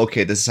show,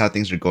 okay, this is how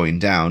things are going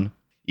down.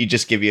 You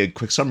just give you a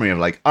quick summary of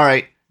like, all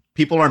right,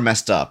 people are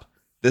messed up.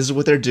 This is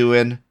what they're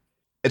doing.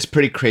 It's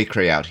pretty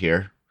cray-cray out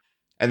here.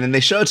 And then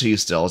they show it to you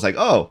still. It's like,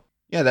 oh,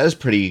 yeah, that is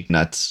pretty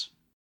nuts.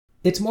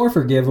 It's more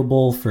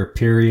forgivable for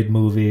period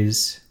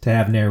movies to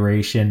have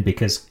narration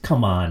because,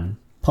 come on,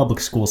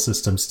 public school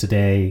systems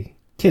today,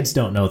 kids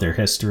don't know their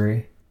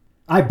history.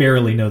 I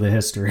barely know the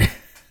history.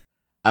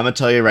 I'm going to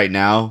tell you right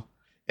now,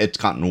 it's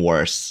gotten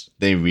worse.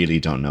 They really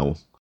don't know.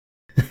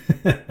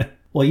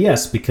 Well,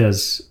 yes,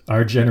 because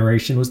our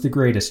generation was the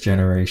greatest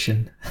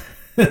generation.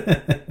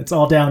 It's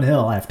all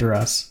downhill after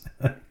us.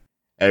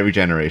 Every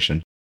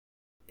generation.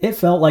 It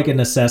felt like a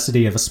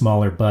necessity of a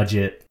smaller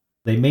budget.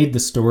 They made the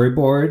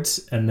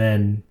storyboards, and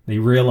then they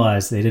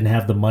realized they didn't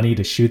have the money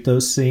to shoot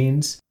those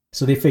scenes.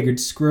 So they figured,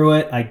 screw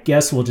it, I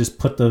guess we'll just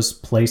put those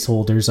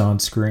placeholders on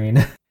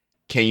screen.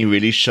 Can you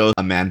really show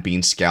a man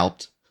being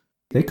scalped?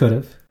 They could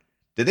have.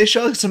 Did they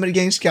show somebody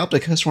getting scalped? I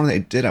could have sworn they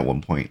did at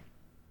one point.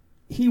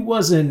 He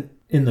wasn't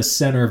in the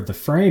center of the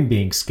frame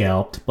being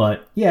scalped,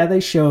 but yeah, they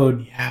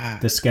showed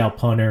the scalp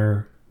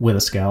hunter with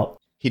a scalp.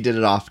 He did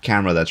it off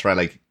camera, that's right,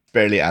 like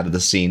barely out of the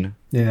scene.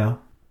 Yeah,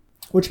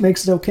 which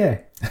makes it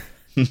okay.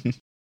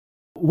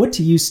 What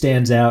to you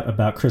stands out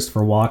about Christopher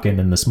Walken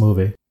in this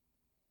movie?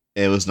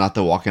 It was not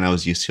the Walken I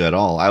was used to at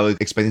all. I was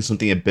expecting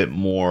something a bit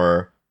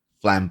more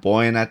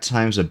flamboyant at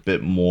times, a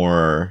bit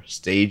more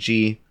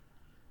stagey.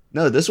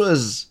 No, this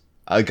was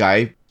a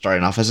guy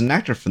starting off as an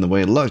actor from the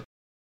way it looked.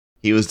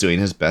 He was doing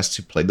his best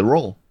to play the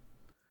role.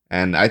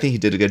 And I think he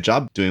did a good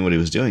job doing what he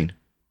was doing.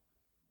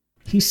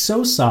 He's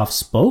so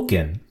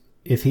soft-spoken.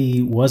 If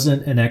he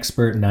wasn't an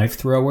expert knife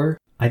thrower,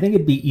 I think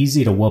it'd be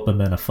easy to whoop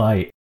him in a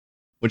fight.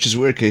 Which is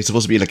weird because he's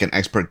supposed to be like an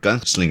expert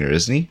gunslinger,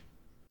 isn't he?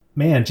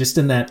 Man, just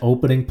in that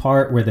opening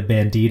part where the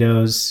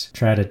banditos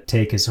try to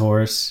take his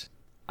horse,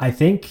 I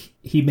think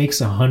he makes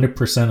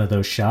 100% of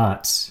those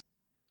shots.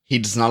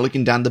 He's not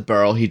looking down the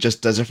barrel, he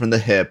just does it from the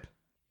hip.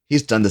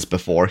 He's done this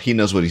before, he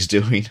knows what he's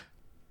doing.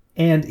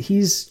 And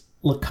he's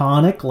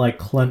laconic like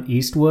Clint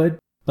Eastwood,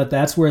 but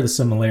that's where the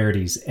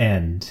similarities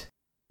end.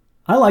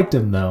 I liked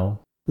him though.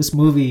 This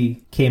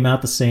movie came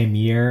out the same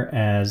year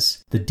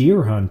as The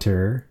Deer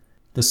Hunter,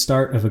 the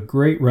start of a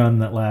great run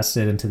that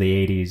lasted into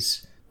the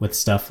 80s with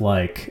stuff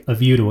like A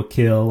View to a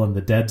Kill and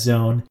The Dead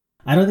Zone.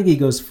 I don't think he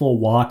goes full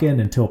walk-in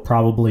until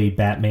probably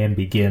Batman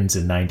Begins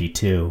in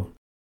 92.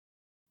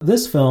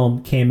 This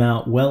film came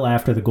out well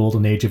after the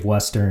golden age of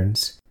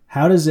Westerns.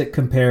 How does it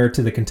compare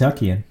to the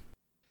Kentuckian?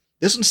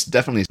 This one's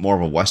definitely more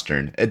of a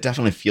Western. It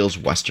definitely feels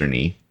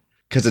Western-y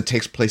because it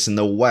takes place in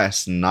the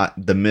West, not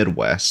the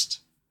Midwest.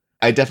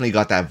 I definitely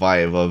got that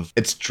vibe of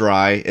it's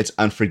dry, it's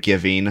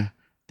unforgiving,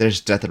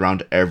 there's death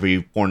around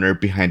every corner,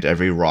 behind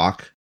every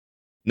rock.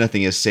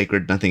 Nothing is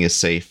sacred, nothing is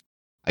safe.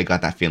 I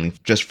got that feeling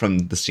just from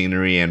the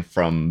scenery and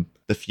from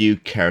the few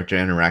character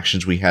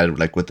interactions we had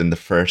like within the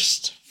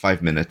first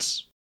 5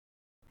 minutes.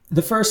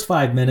 The first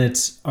 5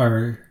 minutes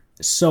are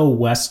so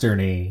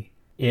Western-y.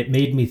 It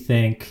made me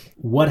think,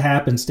 what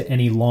happens to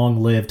any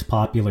long-lived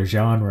popular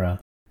genre?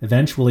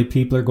 Eventually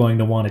people are going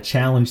to want to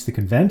challenge the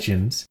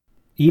conventions.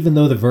 Even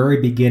though the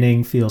very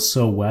beginning feels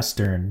so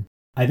Western,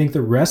 I think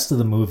the rest of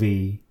the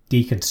movie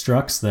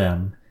deconstructs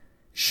them.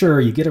 Sure,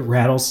 you get a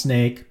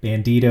rattlesnake,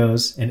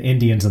 banditos, and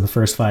Indians in the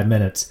first 5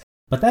 minutes,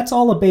 but that's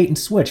all a bait and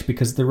switch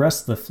because the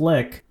rest of the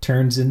flick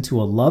turns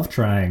into a love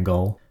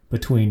triangle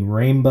between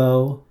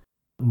Rainbow,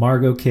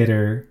 Margot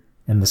Kidder,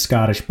 and the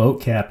Scottish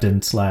boat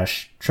captain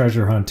 /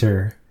 treasure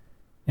hunter.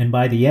 And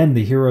by the end,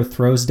 the hero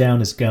throws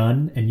down his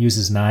gun and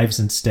uses knives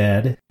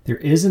instead. There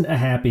isn't a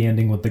happy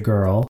ending with the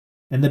girl.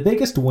 And the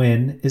biggest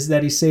win is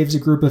that he saves a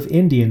group of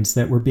Indians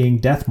that were being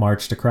death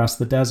marched across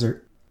the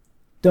desert.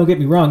 Don't get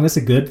me wrong, that's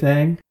a good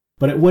thing,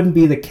 but it wouldn't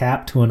be the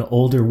cap to an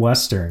older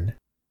Western.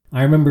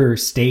 I remember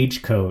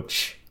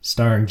Stagecoach,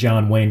 starring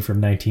John Wayne from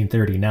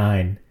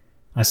 1939.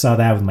 I saw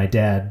that with my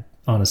dad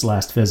on his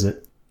last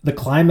visit. The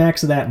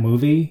climax of that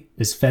movie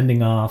is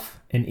fending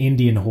off an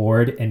Indian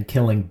horde and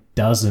killing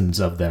dozens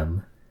of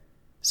them.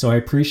 So I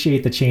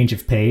appreciate the change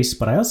of pace,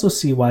 but I also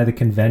see why the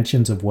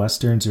conventions of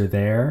Westerns are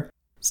there.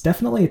 It's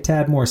definitely a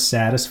tad more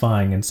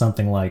satisfying in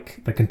something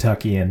like The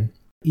Kentuckian,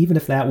 even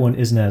if that one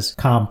isn't as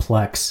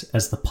complex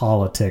as the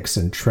politics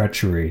and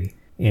treachery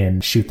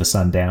in Shoot the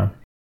Sun Down.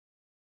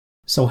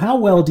 So how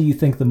well do you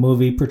think the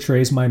movie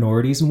portrays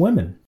minorities and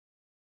women?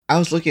 I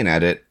was looking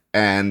at it,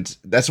 and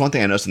that's one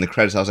thing I noticed in the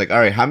credits. I was like, all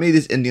right, how many of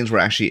these Indians were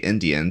actually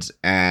Indians?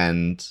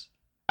 And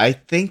I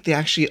think they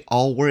actually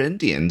all were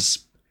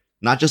Indians.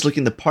 Not just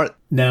looking the part.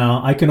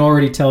 No, I can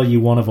already tell you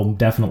one of them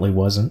definitely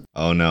wasn't.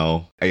 Oh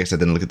no, I guess I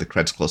didn't look at the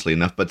credits closely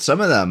enough, but some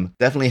of them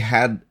definitely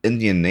had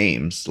Indian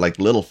names, like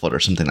Littlefoot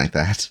or something like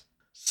that.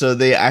 So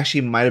they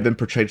actually might have been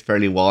portrayed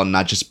fairly well and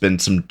not just been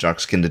some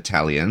dark-skinned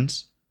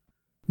Italians.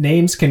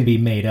 Names can be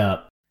made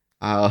up.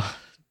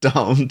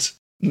 Don't.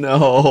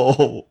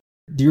 No.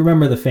 Do you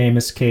remember the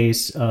famous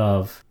case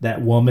of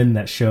that woman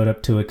that showed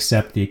up to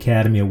accept the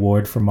Academy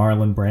Award for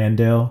Marlon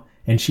Brando?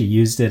 And she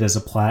used it as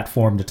a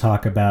platform to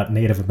talk about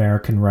Native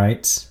American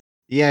rights.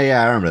 Yeah,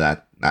 I remember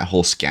that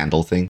whole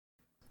scandal thing.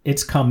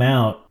 It's come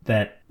out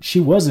that she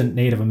wasn't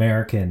Native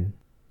American.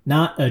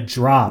 Not a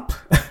drop.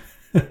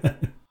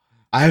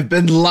 I've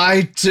been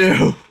lied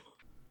to.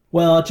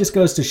 Well, it just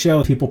goes to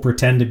show people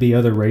pretend to be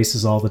other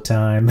races all the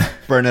time.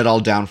 Burn it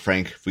all down,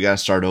 Frank. We gotta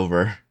start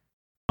over.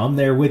 I'm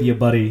there with you,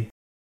 buddy.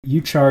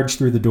 You charge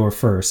through the door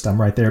first. I'm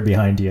right there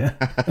behind you.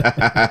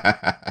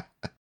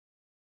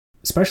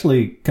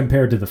 Especially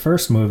compared to the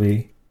first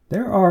movie,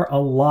 there are a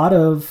lot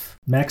of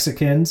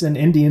Mexicans and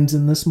Indians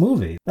in this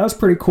movie. That was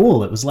pretty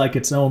cool. It was like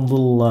its own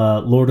little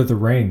Lord of the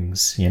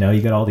Rings. You know,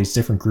 you got all these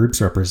different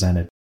groups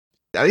represented.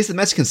 At least the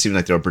Mexicans seem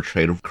like they were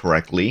portrayed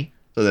correctly.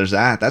 So there's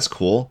that. That's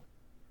cool.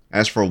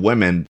 As for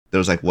women, there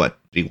was like,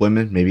 3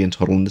 women maybe in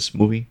total in this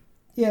movie?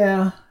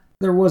 Yeah,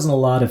 there wasn't a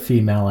lot of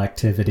female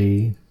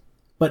activity.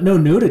 But no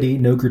nudity,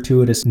 no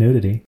gratuitous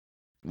nudity.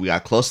 We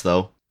got close,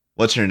 though.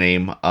 What's her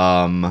name?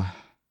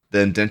 The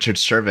indentured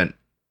servant.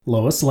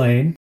 Lois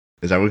Lane.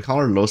 Is that what we call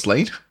her? Lois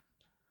Lane?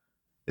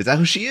 Is that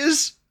who she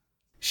is?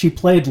 She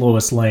played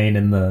Lois Lane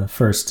in the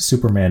first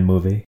Superman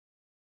movie.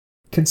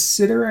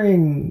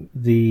 Considering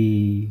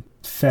the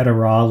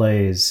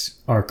federales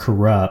are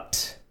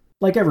corrupt,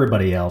 like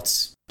everybody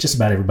else, just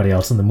about everybody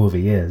else in the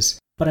movie is,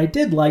 but I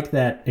did like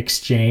that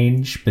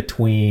exchange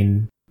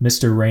between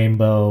Mr.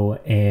 Rainbow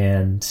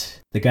and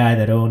the guy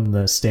that owned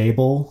the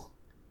stable.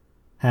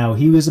 How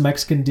he was a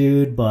Mexican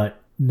dude, but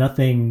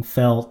nothing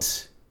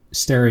felt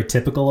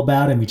stereotypical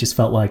about him. He just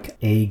felt like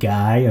a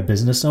guy, a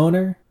business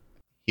owner.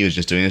 He was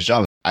just doing his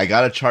job. I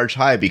gotta charge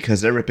high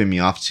because they're ripping me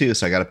off too,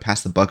 so I gotta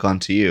pass the buck on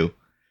to you.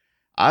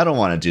 I don't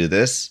want to do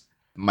this.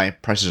 My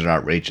prices are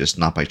outrageous,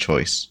 not by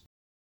choice.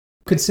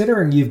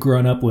 Considering you've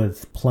grown up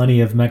with plenty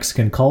of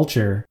Mexican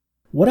culture,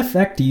 what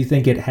effect do you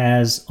think it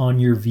has on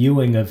your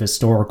viewing of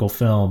historical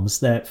films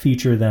that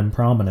feature them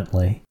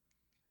prominently?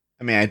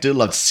 I mean, I do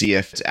love to see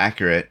if it's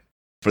accurate.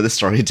 For this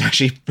story, it's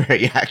actually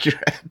very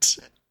accurate.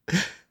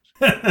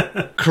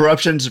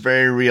 Corruption's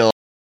very real.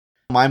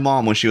 My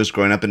mom, when she was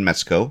growing up in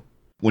Mexico,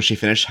 when she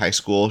finished high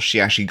school, she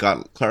actually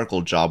got a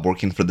clerical job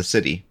working for the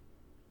city.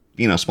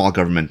 You know, small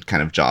government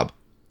kind of job.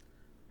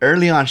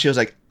 Early on, she was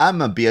like, I'm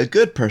going to be a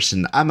good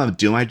person. I'm going to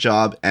do my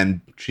job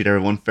and treat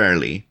everyone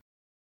fairly.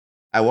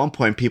 At one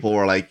point, people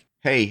were like,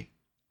 hey,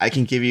 I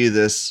can give you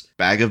this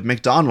bag of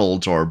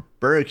McDonald's or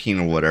Burger King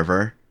or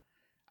whatever,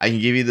 I can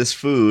give you this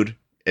food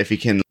if you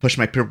can push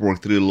my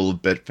paperwork through a little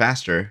bit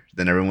faster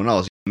than everyone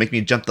else. Make me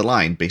jump the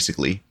line,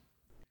 basically.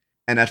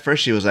 And at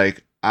first she was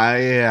like, I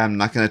am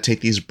not going to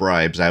take these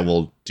bribes. I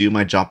will do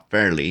my job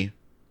fairly.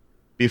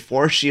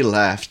 Before she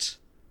left,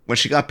 when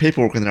she got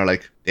paperwork and they're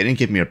like, they didn't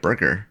give me a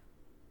burger.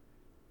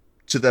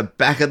 To the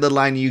back of the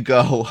line you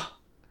go.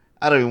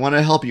 I don't even want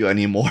to help you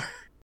anymore.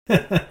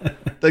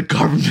 The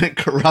government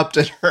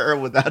corrupted her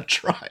without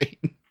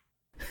trying.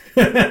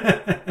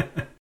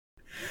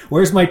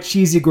 Where's my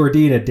cheesy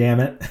gordita, damn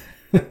it?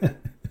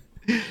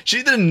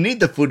 She didn't need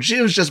the food. She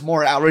was just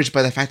more outraged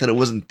by the fact that it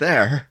wasn't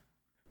there.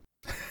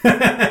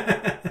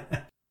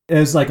 It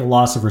was like a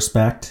loss of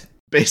respect.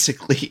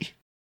 Basically.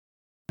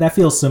 That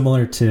feels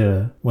similar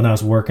to when I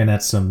was working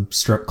at some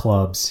strip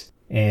clubs,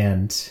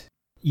 and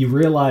you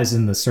realize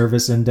in the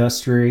service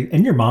industry,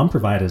 and your mom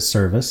provided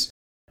service,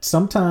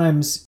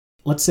 sometimes,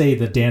 let's say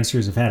the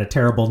dancers have had a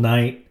terrible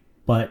night,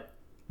 but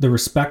the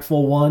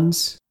respectful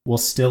ones will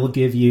still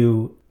give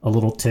you a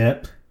little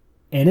tip,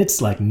 and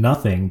it's like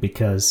nothing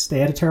because they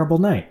had a terrible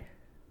night.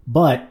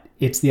 But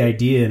it's the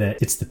idea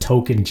that it's the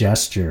token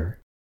gesture.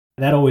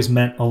 That always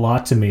meant a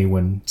lot to me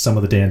when some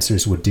of the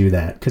dancers would do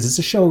that, because it's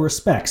a show of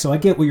respect. So I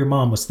get what your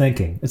mom was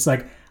thinking. It's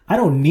like, I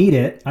don't need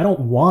it, I don't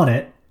want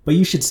it, but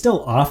you should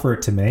still offer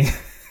it to me.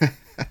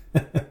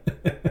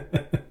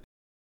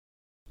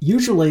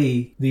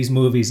 Usually, these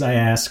movies, I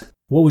ask,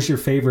 what was your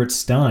favorite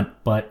stunt?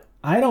 But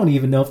I don't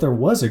even know if there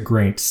was a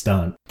great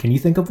stunt. Can you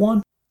think of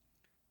one?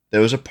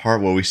 There was a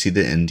part where we see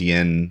the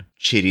Indian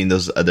cheating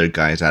those other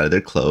guys out of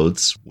their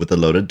clothes with a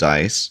loaded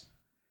dice.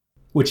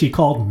 Which he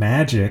called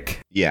magic.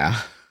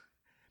 Yeah.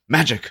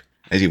 Magic!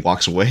 As he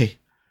walks away.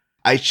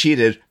 I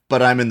cheated,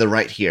 but I'm in the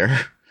right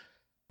here.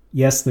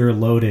 Yes, they're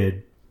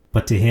loaded,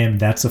 but to him,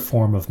 that's a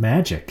form of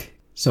magic.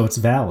 So it's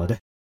valid.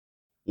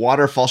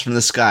 Water falls from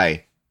the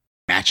sky.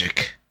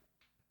 Magic.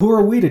 Who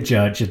are we to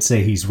judge and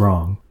say he's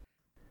wrong?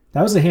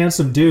 That was a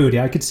handsome dude.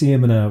 I could see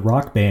him in a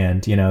rock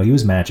band. You know, he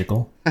was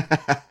magical.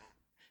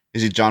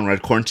 Is he John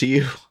Redcorn to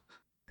you?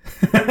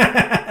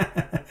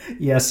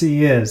 Yes,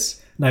 he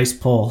is. Nice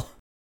pull.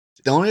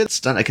 The only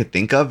stunt I could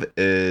think of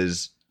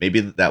is maybe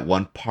that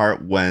one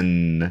part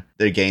when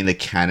they're getting the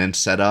cannon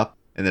set up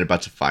and they're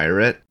about to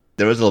fire it.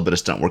 There was a little bit of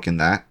stunt work in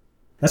that.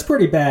 That's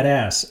pretty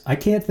badass. I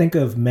can't think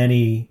of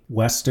many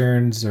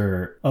westerns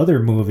or other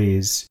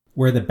movies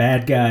where the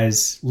bad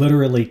guys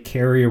literally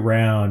carry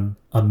around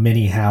a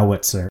mini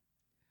howitzer.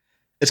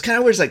 It's kind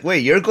of weird. It's like,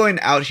 wait, you're going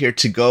out here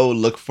to go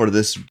look for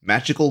this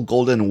magical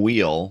golden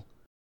wheel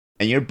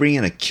and you're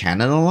bringing a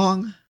cannon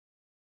along?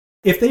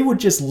 If they would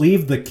just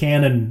leave the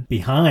cannon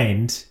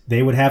behind,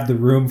 they would have the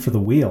room for the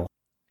wheel.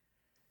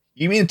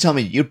 You mean to tell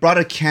me you brought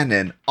a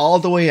cannon all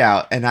the way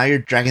out and now you're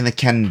dragging the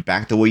cannon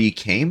back the way you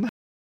came?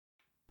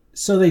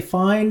 So they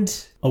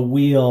find a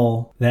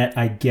wheel that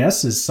I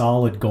guess is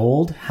solid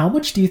gold. How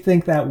much do you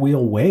think that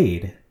wheel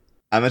weighed?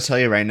 I'm going to tell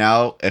you right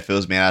now, if it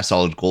was made out of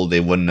solid gold,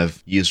 they wouldn't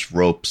have used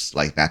ropes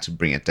like that to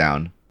bring it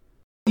down.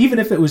 Even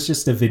if it was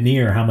just a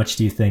veneer, how much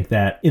do you think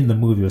that in the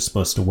movie was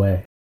supposed to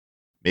weigh?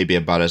 Maybe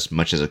about as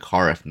much as a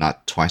car, if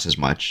not twice as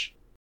much.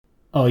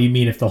 Oh, you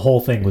mean if the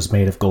whole thing was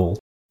made of gold?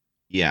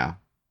 Yeah.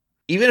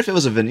 Even if it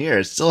was a veneer,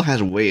 it still has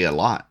to weigh a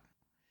lot.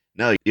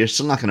 No, you're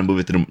still not going to move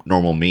it through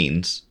normal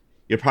means.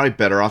 You're probably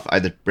better off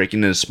either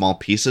breaking it into small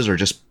pieces or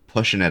just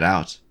pushing it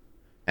out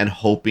and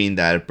hoping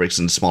that it breaks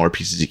into smaller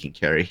pieces you can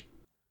carry.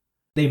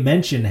 They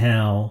mention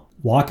how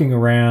walking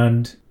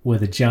around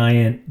with a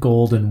giant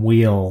golden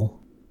wheel,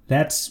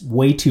 that's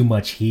way too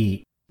much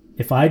heat.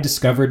 If I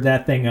discovered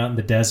that thing out in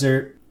the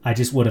desert, I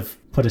just would have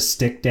put a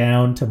stick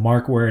down to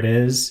mark where it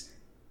is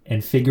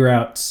and figure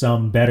out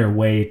some better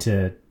way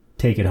to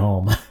take it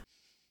home.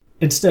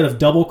 Instead of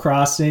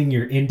double-crossing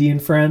your Indian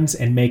friends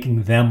and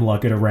making them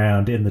lug it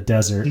around in the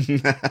desert.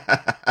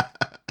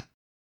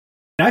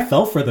 I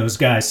fell for those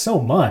guys so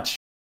much.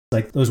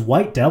 Like those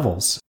white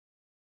devils.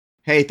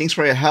 Hey, thanks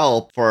for your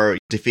help for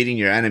defeating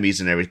your enemies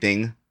and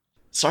everything.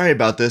 Sorry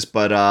about this,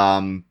 but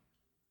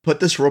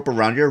put this rope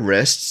around your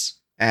wrists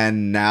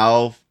and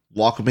now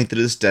walk with me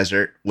through this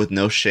desert with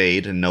no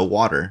shade and no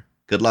water.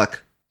 Good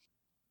luck.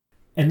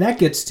 And that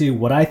gets to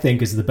what I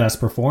think is the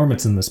best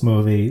performance in this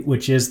movie,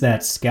 which is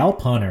that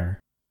scalp hunter.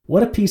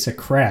 What a piece of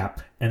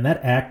crap. And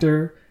that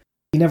actor,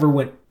 he never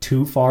went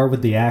too far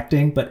with the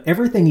acting, but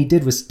everything he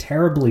did was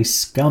terribly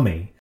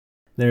scummy.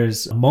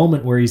 There's a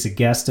moment where he's a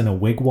guest in a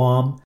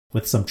wigwam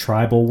with some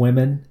tribal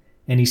women,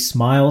 and he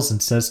smiles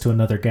and says to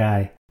another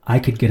guy, I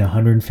could get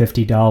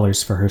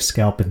 $150 for her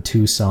scalp in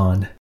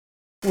Tucson.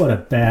 What a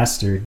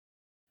bastard.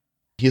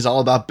 He's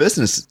all about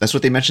business. That's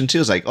what they mentioned too.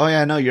 It's like, oh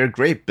yeah, no, you're a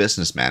great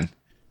businessman.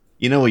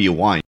 You know what you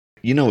want.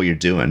 You know what you're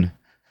doing.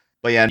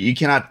 But yeah, you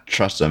cannot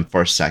trust him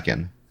for a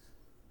second.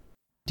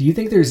 Do you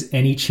think there's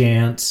any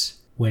chance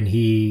when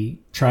he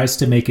tries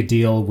to make a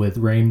deal with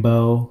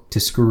Rainbow to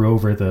screw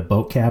over the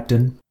boat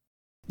captain?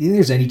 Do you think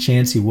there's any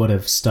chance he would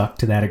have stuck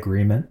to that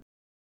agreement?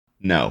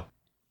 No,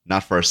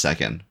 not for a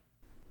second.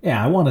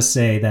 Yeah, I want to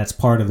say that's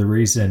part of the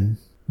reason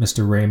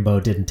Mr. Rainbow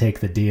didn't take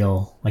the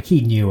deal. Like,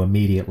 he knew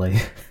immediately.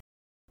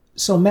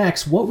 So,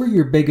 Max, what were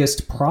your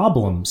biggest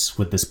problems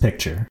with this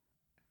picture?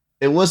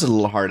 It was a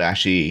little hard to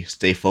actually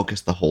stay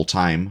focused the whole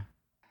time.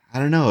 I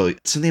don't know,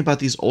 it's something about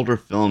these older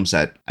films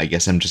that I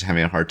guess I'm just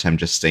having a hard time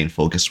just staying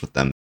focused with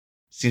them.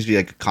 Seems to be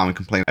like a common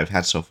complaint I've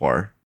had so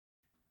far.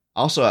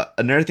 Also,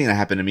 another thing that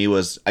happened to me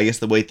was, I guess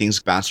the way things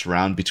bounced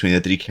around between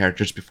the three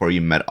characters before you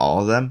met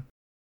all of them.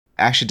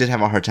 I actually did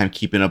have a hard time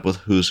keeping up with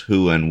who's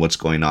who and what's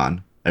going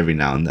on every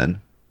now and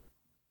then.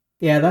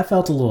 Yeah, that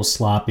felt a little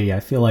sloppy. I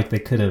feel like they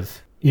could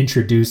have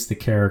introduced the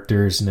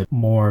characters in a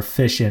more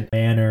efficient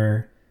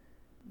manner,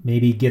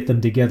 maybe get them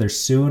together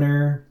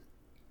sooner.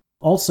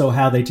 Also,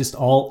 how they just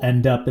all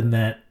end up in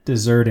that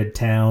deserted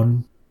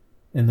town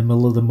in the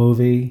middle of the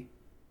movie.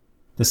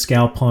 The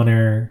scalp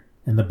hunter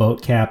and the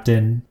boat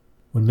captain,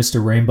 when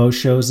Mr. Rainbow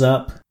shows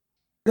up,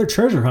 they're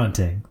treasure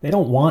hunting. They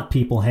don't want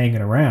people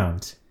hanging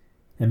around.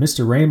 And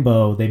Mr.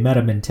 Rainbow, they met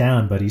him in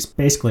town, but he's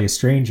basically a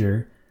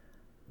stranger.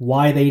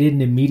 Why they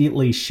didn't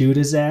immediately shoot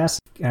his ass,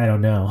 I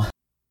don't know.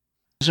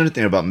 There's another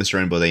thing about Mr.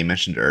 Rainbow that you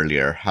mentioned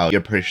earlier, how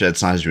you're pretty sure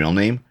that's not his real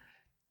name.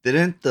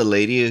 Didn't the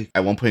lady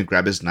at one point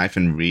grab his knife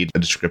and read a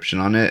description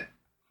on it?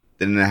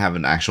 Didn't it have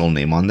an actual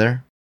name on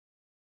there?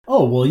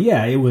 Oh, well,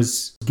 yeah, it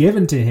was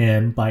given to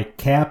him by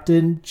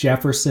Captain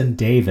Jefferson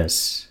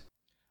Davis.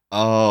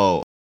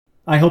 Oh.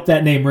 I hope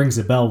that name rings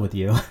a bell with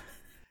you.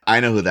 I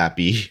know who that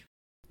be.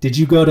 Did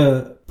you go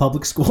to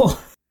public school?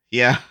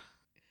 Yeah.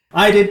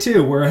 I did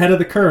too. We're ahead of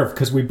the curve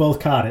because we both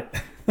caught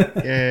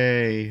it.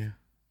 Yay.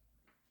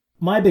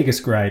 My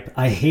biggest gripe,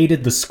 I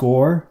hated the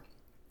score.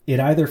 It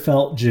either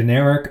felt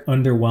generic,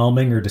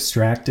 underwhelming, or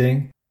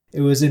distracting.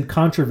 It was in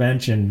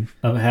contravention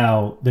of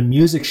how the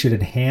music should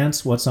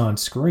enhance what's on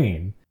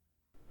screen.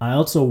 I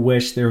also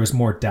wish there was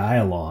more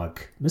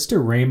dialogue.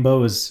 Mr.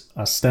 Rainbow is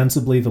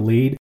ostensibly the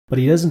lead, but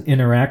he doesn't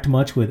interact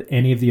much with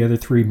any of the other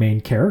three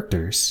main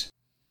characters.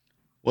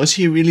 Was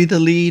he really the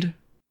lead?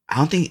 I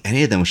don't think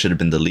any of them should have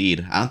been the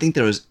lead. I don't think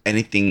there was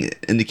anything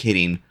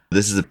indicating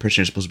this is the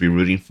person you're supposed to be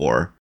rooting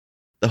for.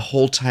 The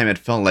whole time it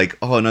felt like,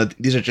 oh no,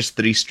 these are just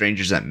three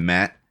strangers that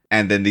met,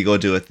 and then they go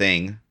do a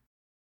thing.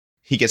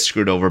 He gets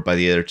screwed over by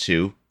the other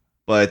two,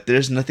 but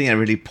there's nothing that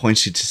really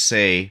points you to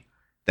say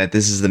that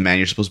this is the man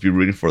you're supposed to be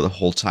rooting for the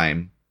whole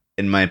time,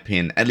 in my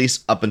opinion, at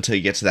least up until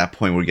you get to that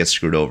point where he gets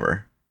screwed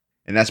over.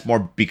 And that's more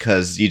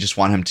because you just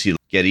want him to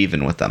get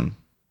even with them.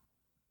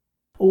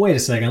 Wait a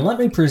second, let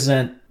me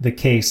present the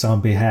case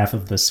on behalf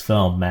of this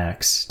film,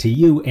 Max, to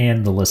you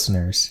and the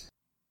listeners.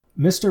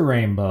 Mr.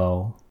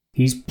 Rainbow,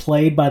 he's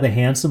played by the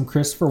handsome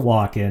Christopher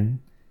Walken.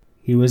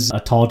 He was a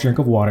tall drink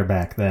of water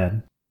back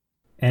then.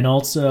 And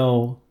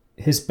also,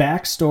 his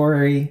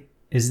backstory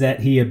is that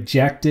he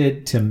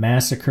objected to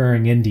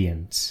massacring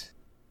Indians.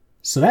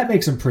 So that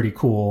makes him pretty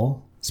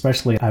cool,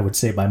 especially, I would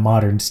say, by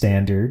modern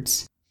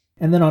standards.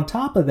 And then on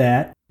top of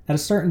that, at a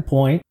certain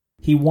point,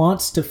 he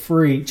wants to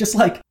free, just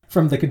like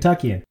from the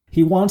Kentuckian,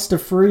 he wants to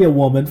free a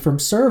woman from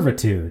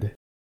servitude.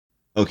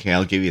 Okay,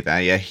 I'll give you that.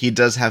 Yeah, he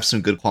does have some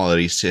good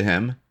qualities to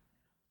him.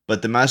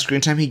 But the amount of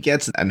screen time he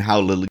gets and how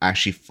little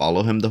actually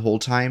follow him the whole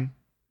time,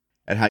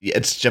 and how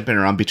it's jumping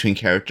around between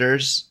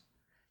characters,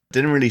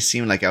 didn't really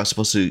seem like I was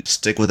supposed to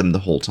stick with him the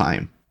whole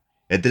time.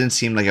 It didn't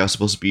seem like I was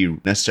supposed to be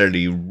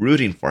necessarily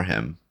rooting for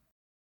him.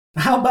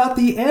 How about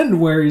the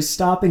end where he's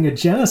stopping a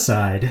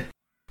genocide?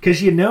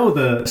 Because you know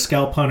the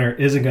scalp hunter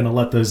isn't going to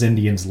let those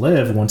Indians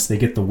live once they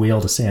get the wheel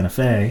to Santa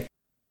Fe.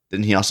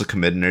 Didn't he also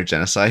commit another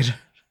genocide?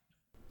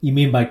 You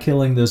mean by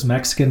killing those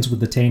Mexicans with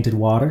the tainted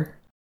water?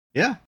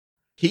 Yeah.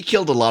 He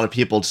killed a lot of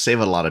people to save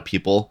a lot of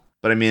people.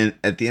 But I mean,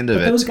 at the end of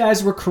but those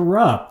guys were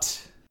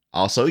corrupt.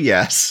 Also,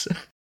 yes.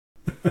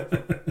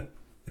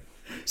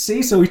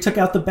 See, so he took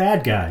out the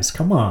bad guys.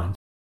 Come on.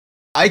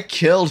 I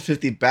killed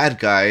 50 bad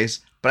guys,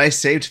 but I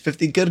saved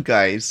 50 good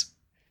guys.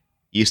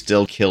 You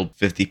still killed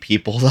 50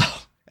 people, though,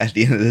 at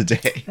the end of the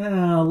day.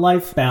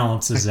 Life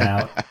balances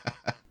out.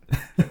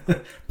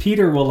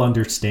 Peter will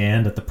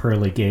understand at the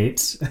pearly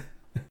gates.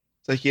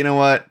 It's like, you know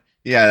what?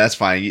 Yeah, that's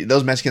fine.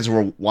 Those Mexicans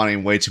were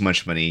wanting way too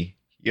much money.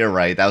 You're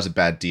right. That was a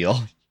bad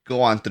deal.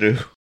 Go on through.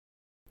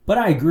 But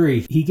I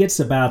agree. He gets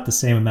about the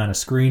same amount of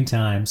screen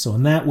time, so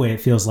in that way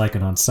it feels like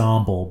an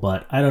ensemble,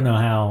 but I don't know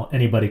how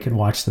anybody can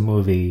watch the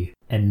movie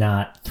and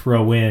not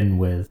throw in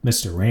with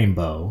Mr.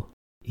 Rainbow.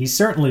 He's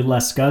certainly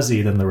less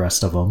scuzzy than the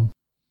rest of them.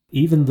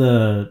 Even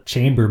the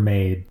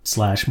chambermaid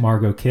 /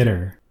 Margot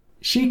Kidder,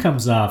 she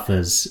comes off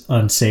as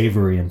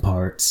unsavory in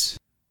parts.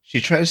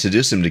 She tried to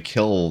seduce him to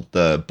kill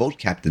the boat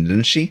captain,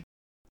 didn't she?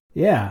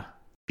 Yeah.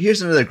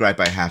 Here's another gripe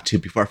I have too,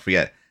 before I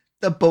forget.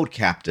 The boat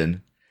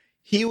captain.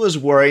 He was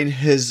wearing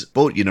his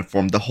boat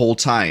uniform the whole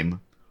time.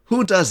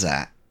 Who does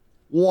that?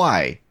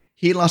 Why?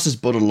 He lost his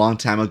boat a long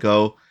time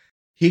ago.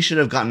 He should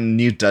have gotten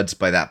new duds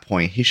by that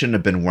point. He shouldn't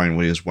have been wearing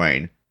what he was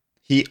wearing.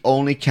 He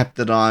only kept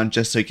it on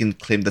just so he can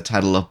claim the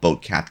title of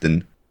boat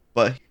captain.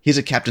 But he's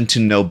a captain to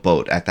no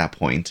boat at that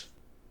point.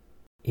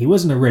 He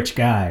wasn't a rich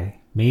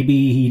guy.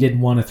 Maybe he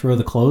didn't want to throw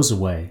the clothes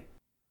away.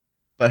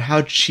 But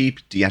how cheap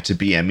do you have to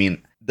be? I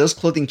mean, those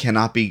clothing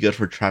cannot be good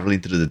for traveling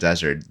through the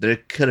desert. There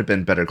could have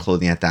been better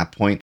clothing at that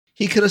point.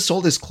 He could have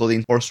sold his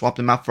clothing or swapped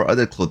them out for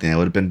other clothing that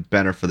would have been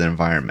better for the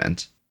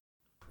environment.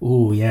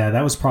 Ooh, yeah,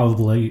 that was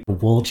probably a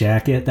wool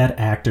jacket. That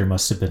actor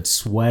must have been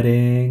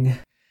sweating.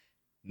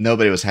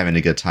 Nobody was having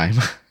a good time.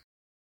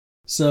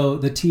 So,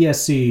 the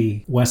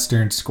TSC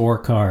Western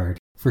scorecard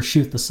for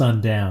Shoot the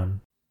Sun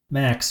Down.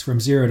 Max, from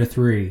 0 to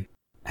 3.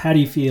 How do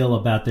you feel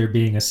about there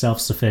being a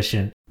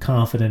self-sufficient,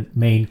 confident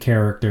main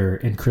character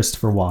in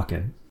Christopher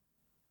Walken?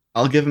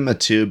 I'll give him a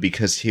 2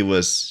 because he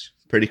was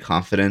pretty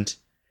confident.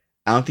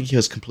 I don't think he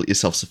was completely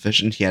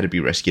self-sufficient. He had to be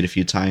rescued a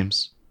few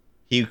times.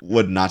 He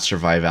would not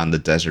survive out in the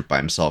desert by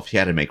himself. He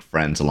had to make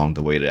friends along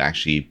the way to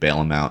actually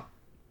bail him out.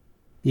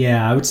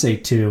 Yeah, I would say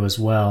 2 as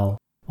well.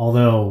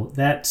 Although,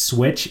 that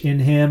switch in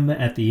him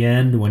at the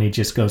end when he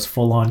just goes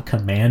full-on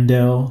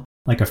commando,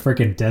 like a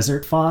freaking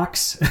desert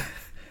fox,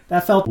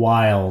 that felt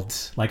wild.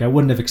 Like, I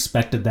wouldn't have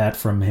expected that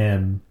from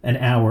him an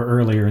hour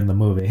earlier in the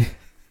movie.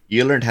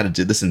 You learned how to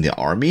do this in the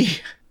army?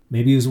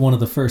 Maybe he was one of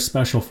the first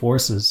special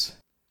forces.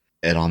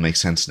 It all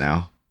makes sense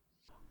now.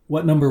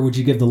 What number would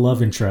you give the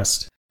love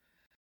interest?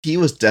 He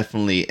was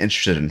definitely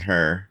interested in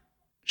her.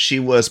 She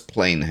was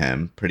playing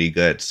him pretty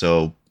good,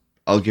 so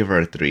I'll give her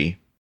a 3.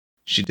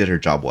 She did her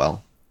job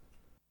well.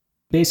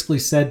 Basically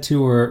said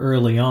to her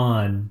early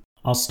on,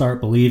 I'll start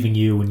believing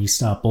you when you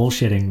stop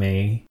bullshitting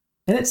me.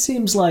 And it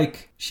seems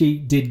like she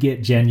did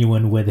get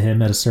genuine with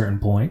him at a certain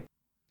point.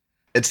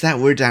 It's that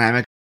weird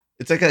dynamic.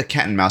 It's like a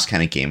cat and mouse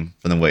kind of game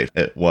from the way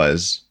it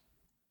was.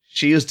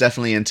 She was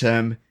definitely into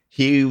him.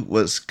 He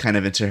was kind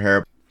of into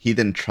her. He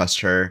didn't trust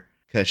her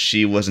because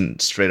she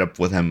wasn't straight up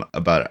with him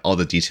about all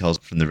the details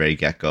from the very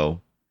get-go.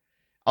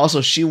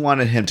 Also, she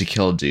wanted him to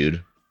kill a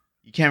dude.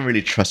 You can't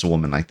really trust a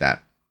woman like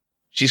that.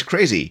 She's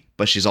crazy,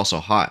 but she's also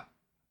hot.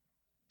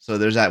 So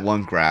there's that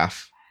one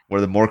graph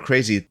where the more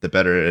crazy, the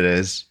better it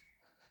is.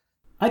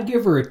 I'd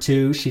give her a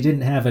 2. She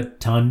didn't have a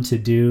ton to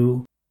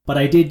do, but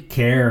I did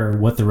care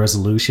what the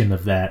resolution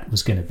of that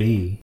was going to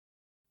be.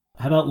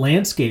 How about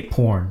landscape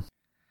porn?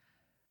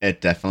 It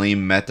definitely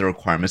met the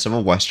requirements of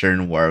a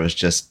Western where it was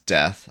just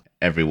death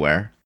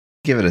everywhere.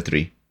 Give it a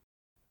 3.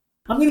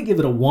 I'm going to give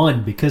it a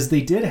 1 because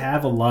they did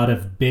have a lot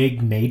of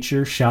big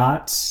nature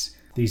shots.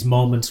 These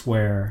moments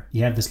where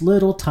you have this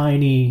little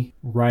tiny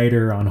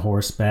rider on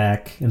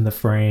horseback in the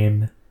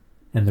frame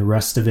and the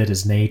rest of it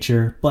is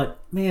nature.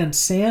 But man,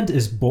 sand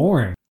is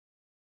boring.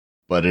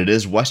 But it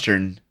is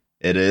Western.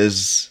 It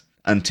is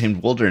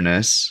untamed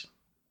wilderness.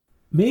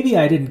 Maybe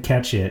I didn't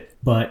catch it,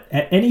 but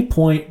at any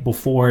point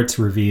before it's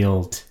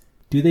revealed,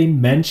 do they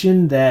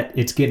mention that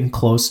it's getting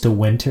close to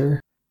winter?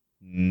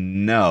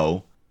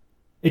 No.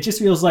 It just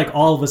feels like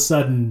all of a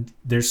sudden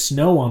there's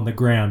snow on the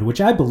ground,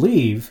 which I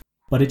believe,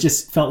 but it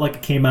just felt like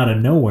it came out of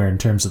nowhere in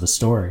terms of the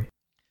story.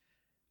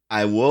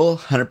 I will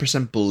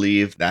 100%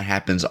 believe that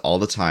happens all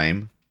the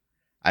time.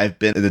 I've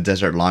been in the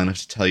desert long enough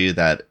to tell you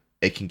that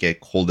it can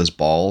get cold as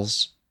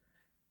balls,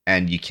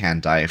 and you can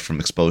die from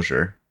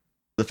exposure.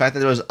 The fact that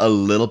there was a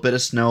little bit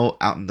of snow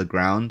out in the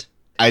ground,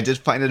 I did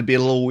find it to be a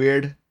little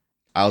weird.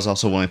 I was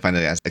also willing to find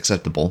it as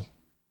acceptable.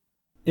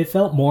 It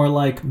felt more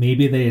like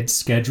maybe they had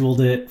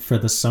scheduled it for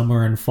the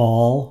summer and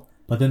fall,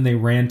 but then they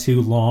ran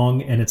too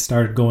long and it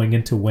started going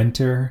into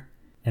winter,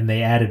 and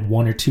they added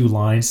 1 or 2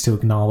 lines to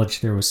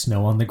acknowledge there was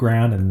snow on the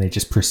ground, and they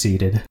just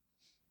proceeded.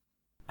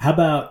 How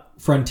about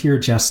Frontier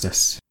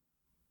Justice?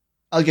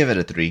 I'll give it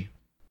a 3.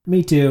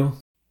 Me too.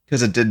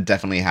 Because it did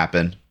definitely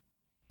happen.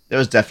 There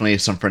was definitely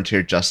some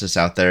frontier justice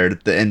out there,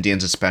 the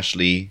Indians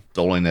especially,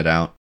 doling it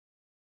out.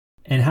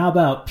 And how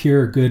about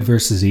Pure Good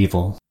versus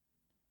Evil?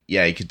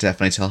 Yeah, you could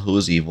definitely tell who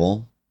was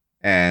evil.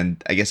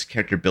 And I guess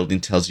character building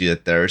tells you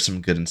that there is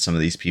some good in some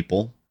of these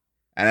people.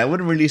 And I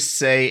wouldn't really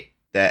say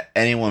that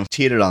anyone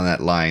teetered on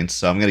that line,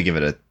 so I'm going to give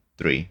it a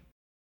 3.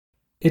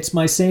 It's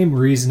my same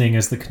reasoning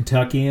as the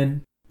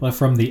Kentuckian, but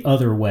from the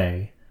other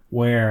way,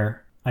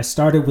 where I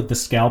started with the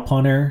Scalp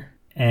Hunter,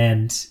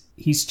 and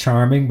he's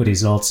charming, but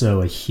he's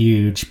also a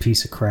huge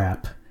piece of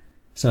crap.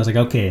 So I was like,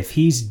 okay, if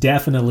he's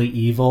definitely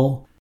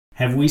evil,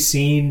 have we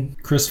seen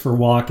Christopher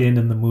Walken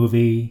in the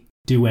movie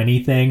do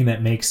anything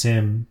that makes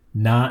him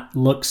not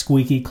look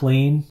squeaky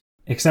clean?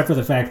 Except for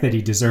the fact that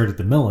he deserted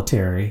the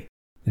military.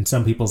 In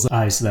some people's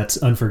eyes, that's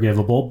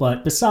unforgivable,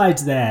 but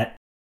besides that,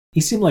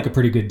 he seemed like a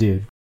pretty good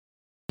dude.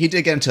 He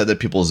did get into other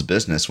people's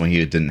business when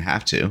he didn't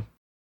have to.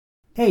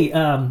 Hey,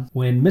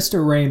 when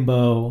Mr.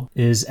 Rainbow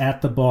is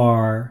at the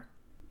bar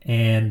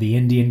and the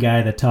Indian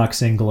guy that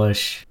talks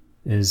English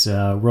is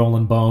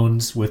rolling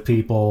bones with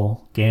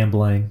people,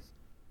 gambling,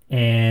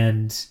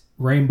 and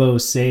Rainbow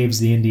saves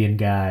the Indian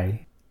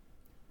guy.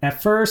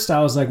 At first,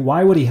 I was like,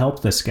 why would he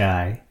help this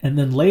guy? And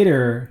then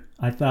later,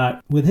 I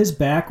thought, with his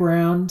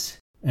background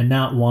and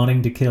not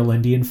wanting to kill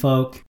Indian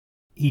folk,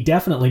 he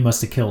definitely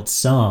must have killed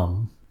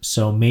some.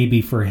 So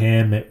maybe for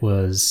him, it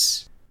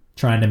was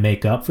trying to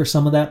make up for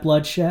some of that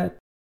bloodshed.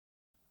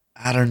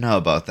 I don't know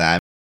about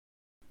that.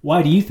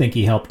 Why do you think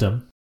he helped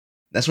him?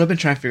 That's what I've been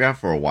trying to figure out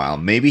for a while.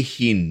 Maybe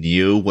he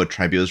knew what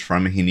tribe he was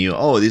from, and he knew,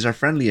 oh, these are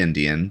friendly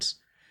Indians.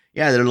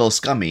 Yeah, they're a little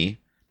scummy.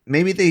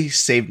 Maybe they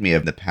saved me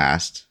in the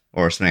past,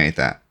 or something like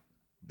that.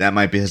 That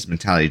might be his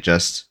mentality,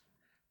 just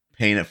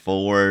paying it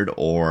forward,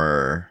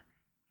 or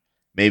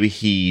maybe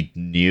he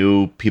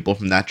knew people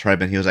from that tribe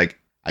and he was like,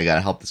 I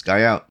gotta help this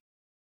guy out.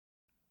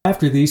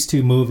 After these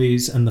two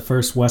movies and the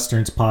first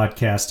Westerns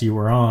podcast you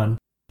were on,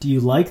 do you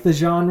like the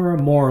genre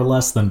more or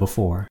less than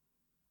before?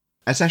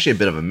 That's actually a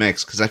bit of a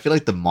mix, because I feel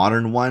like the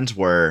modern ones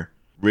were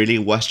really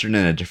Western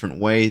in a different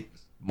way.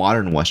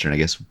 Modern Western, I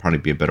guess, would probably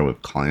be a better way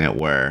of calling it,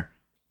 where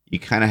you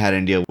kind of had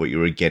an idea what you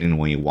were getting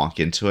when you walk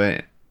into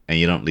it, and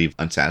you don't leave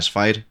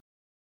unsatisfied.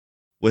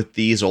 With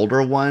these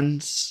older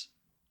ones,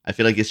 I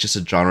feel like it's just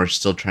a genre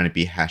still trying to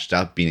be hashed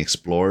out, being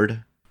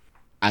explored.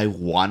 I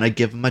want to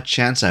give them a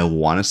chance. I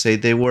want to say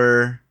they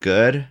were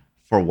good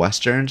for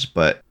Westerns,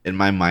 but in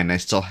my mind, I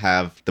still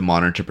have the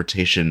modern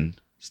interpretation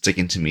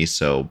sticking to me,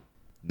 so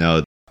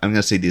no, I'm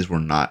going to say these were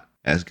not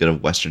as good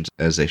of Westerns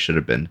as they should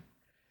have been.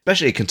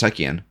 Especially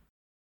Kentuckian.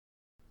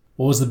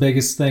 What was the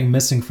biggest thing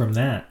missing from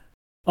that?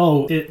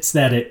 Oh, it's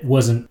that it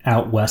wasn't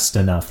out west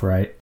enough,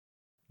 right?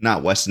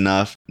 Not west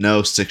enough.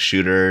 No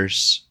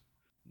 6-shooters.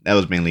 That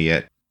was mainly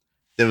it.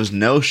 There was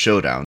no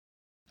showdown.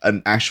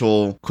 An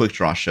actual quick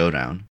draw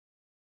showdown.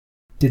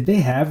 Did they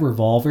have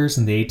revolvers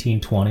in the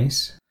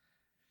 1820s?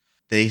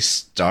 They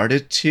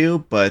started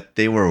to, but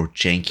they were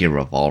janky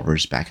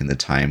revolvers back in the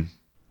time.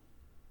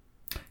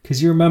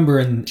 Because you remember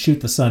in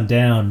Shoot the Sun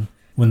Down,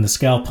 when the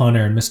Scalp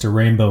Hunter and Mr.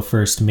 Rainbow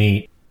first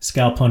meet,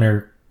 Scalp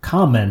Hunter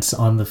comments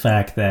on the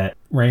fact that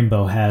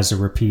Rainbow has a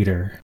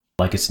repeater,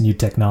 like it's new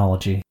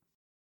technology.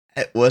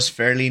 It was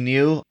fairly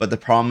new, but the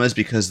problem is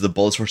because the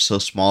bullets were so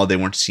small, they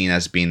weren't seen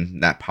as being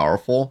that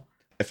powerful.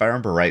 If I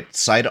remember right,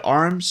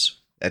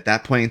 sidearms at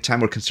that point in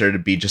time were considered to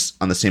be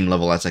just on the same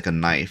level as like a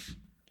knife.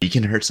 You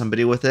can hurt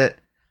somebody with it,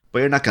 but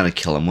you're not going to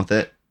kill them with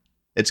it.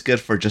 It's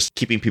good for just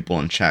keeping people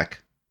in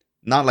check.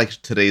 Not like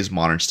today's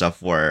modern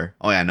stuff where,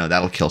 oh yeah, no,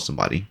 that'll kill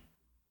somebody.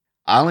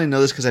 I only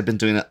know this because I've been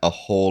doing a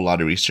whole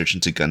lot of research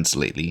into guns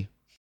lately.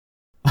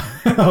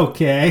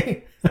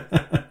 Okay.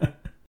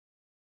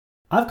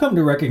 I've come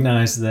to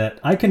recognize that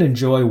I can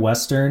enjoy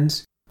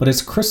Westerns, but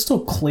it's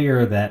crystal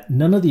clear that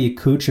none of the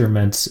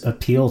accoutrements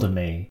appeal to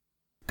me.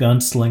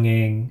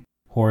 Gunslinging,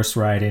 horse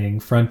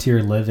riding,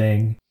 frontier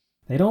living,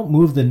 they don't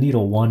move the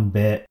needle one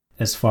bit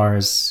as far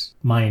as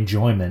my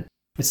enjoyment.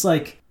 It's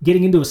like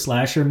getting into a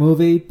slasher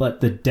movie,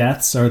 but the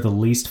deaths are the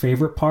least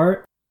favorite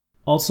part.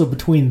 Also,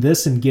 between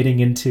this and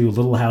getting into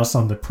Little House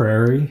on the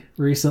Prairie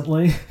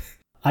recently,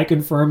 I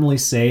can firmly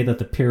say that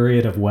the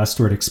period of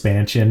westward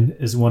expansion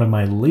is one of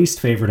my least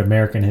favorite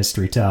American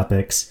history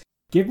topics.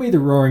 Give me the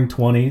Roaring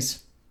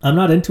 20s. I'm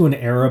not into an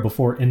era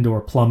before indoor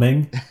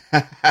plumbing,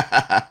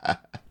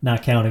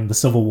 not counting the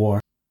Civil War.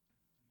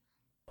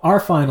 Our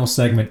final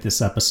segment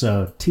this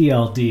episode,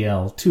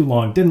 TLDL, Too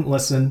Long Didn't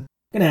Listen.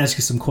 Gonna ask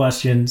you some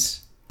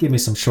questions. Give me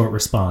some short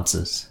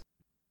responses.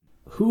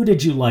 Who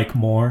did you like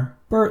more,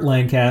 Burt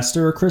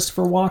Lancaster or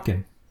Christopher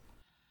Walken?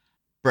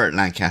 Burt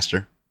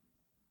Lancaster.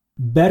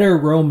 Better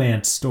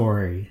romance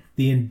story,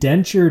 the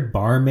indentured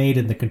barmaid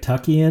in the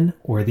Kentuckian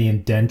or the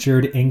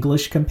indentured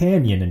English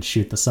companion in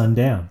Shoot the Sun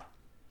Down?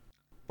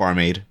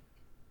 Barmaid.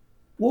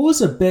 What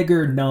was a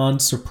bigger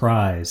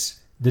non-surprise,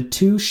 the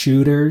two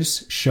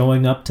shooters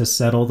showing up to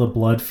settle the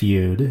blood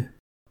feud,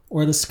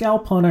 or the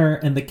Scalp Hunter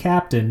and the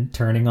captain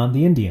turning on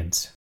the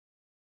Indians?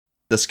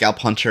 The Scalp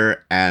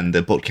Hunter and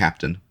the boat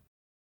captain.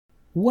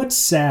 What's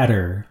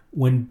sadder,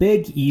 when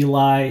Big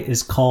Eli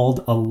is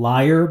called a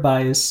liar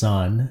by his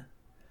son,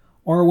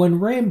 or when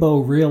Rainbow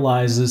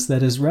realizes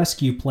that his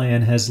rescue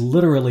plan has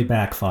literally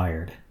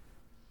backfired?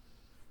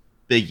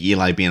 Big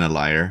Eli being a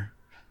liar.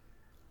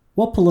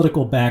 What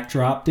political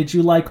backdrop did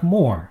you like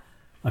more?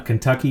 A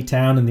Kentucky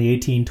town in the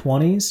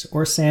 1820s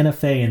or Santa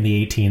Fe in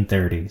the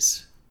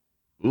 1830s?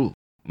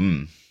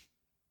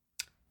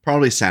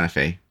 Probably Santa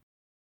Fe.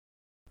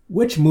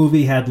 Which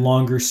movie had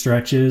longer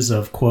stretches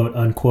of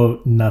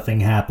quote-unquote nothing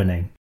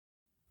happening?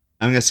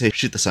 I'm going to say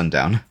Shoot the Sun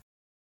Down.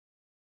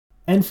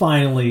 And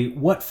finally,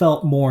 what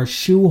felt more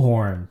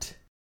shoehorned?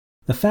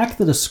 The fact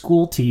that a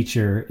school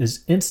teacher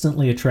is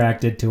instantly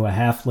attracted to a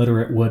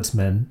half-literate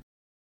woodsman,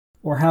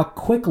 or how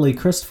quickly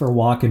Christopher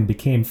Walken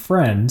became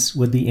friends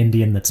with the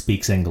Indian that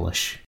speaks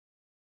English?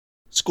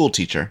 School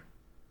teacher.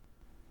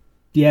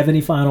 Do you have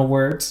any final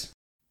words?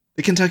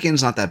 The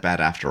Kentuckian's not that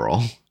bad after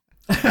all.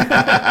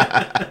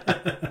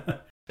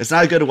 It's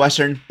not a good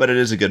Western, but it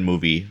is a good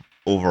movie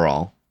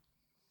overall.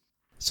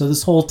 So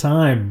this whole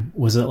time,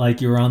 was it like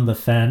you were on the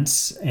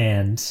fence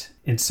and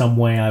in some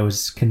way I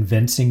was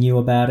convincing you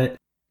about it?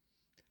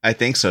 I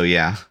think so,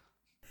 yeah.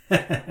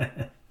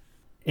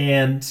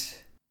 And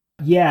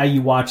yeah,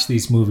 you watch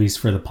these movies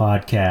for the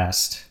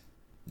podcast.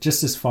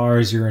 Just as far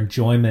as your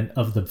enjoyment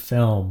of the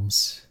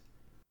films,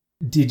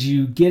 did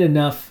you get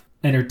enough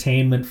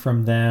entertainment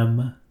from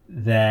them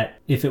that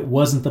if it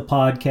wasn't the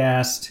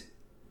podcast,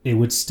 it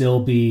would still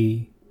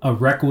be a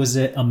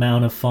requisite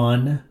amount of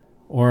fun?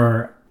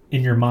 Or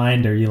in your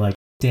mind, are you like,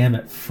 damn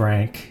it,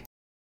 Frank,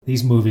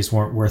 these movies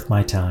weren't worth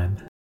my time?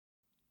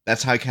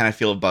 That's how I kind of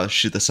feel about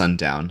Shoot the Sun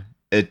Down.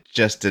 It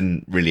just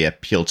didn't really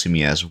appeal to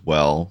me as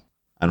well,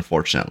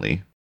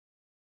 unfortunately.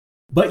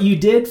 But you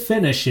did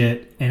finish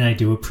it, and I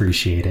do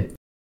appreciate it.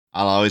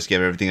 I'll always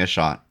give everything a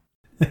shot.